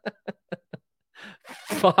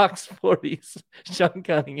Fox 40's Sean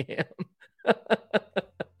Cunningham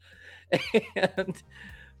and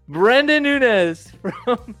Brendan Nunes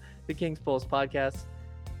from the King's Pulse podcast.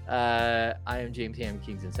 I am James Ham,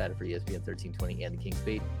 Kings Insider for ESPN 1320 and the King's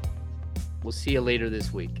Beat. We'll see you later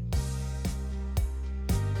this week.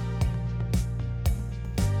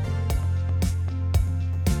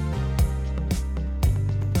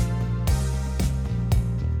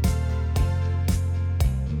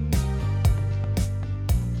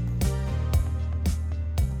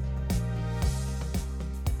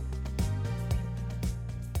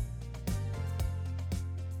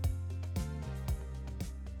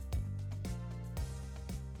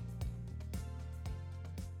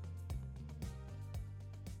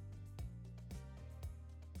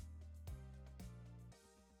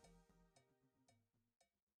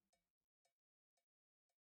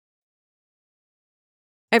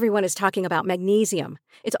 Everyone is talking about magnesium.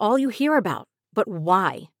 It's all you hear about. But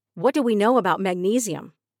why? What do we know about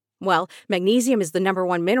magnesium? Well, magnesium is the number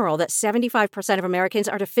one mineral that 75% of Americans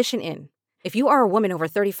are deficient in. If you are a woman over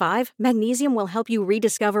 35, magnesium will help you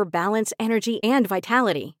rediscover balance, energy, and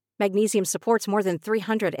vitality. Magnesium supports more than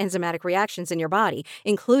 300 enzymatic reactions in your body,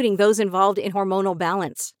 including those involved in hormonal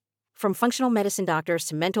balance. From functional medicine doctors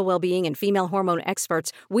to mental well-being and female hormone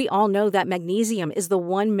experts, we all know that magnesium is the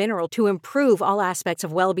one mineral to improve all aspects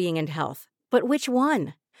of well-being and health. But which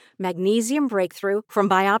one? Magnesium Breakthrough from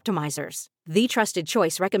Bioptimizers, the trusted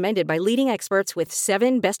choice recommended by leading experts with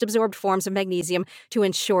 7 best-absorbed forms of magnesium to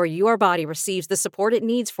ensure your body receives the support it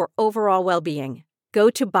needs for overall well-being. Go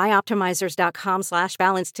to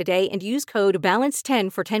bioptimizers.com/balance today and use code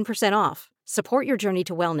BALANCE10 for 10% off. Support your journey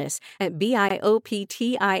to wellness at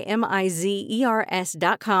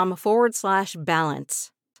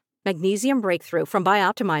bioptimizers.com/balance. Magnesium Breakthrough from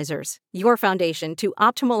Bioptimizers, your foundation to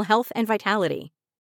optimal health and vitality.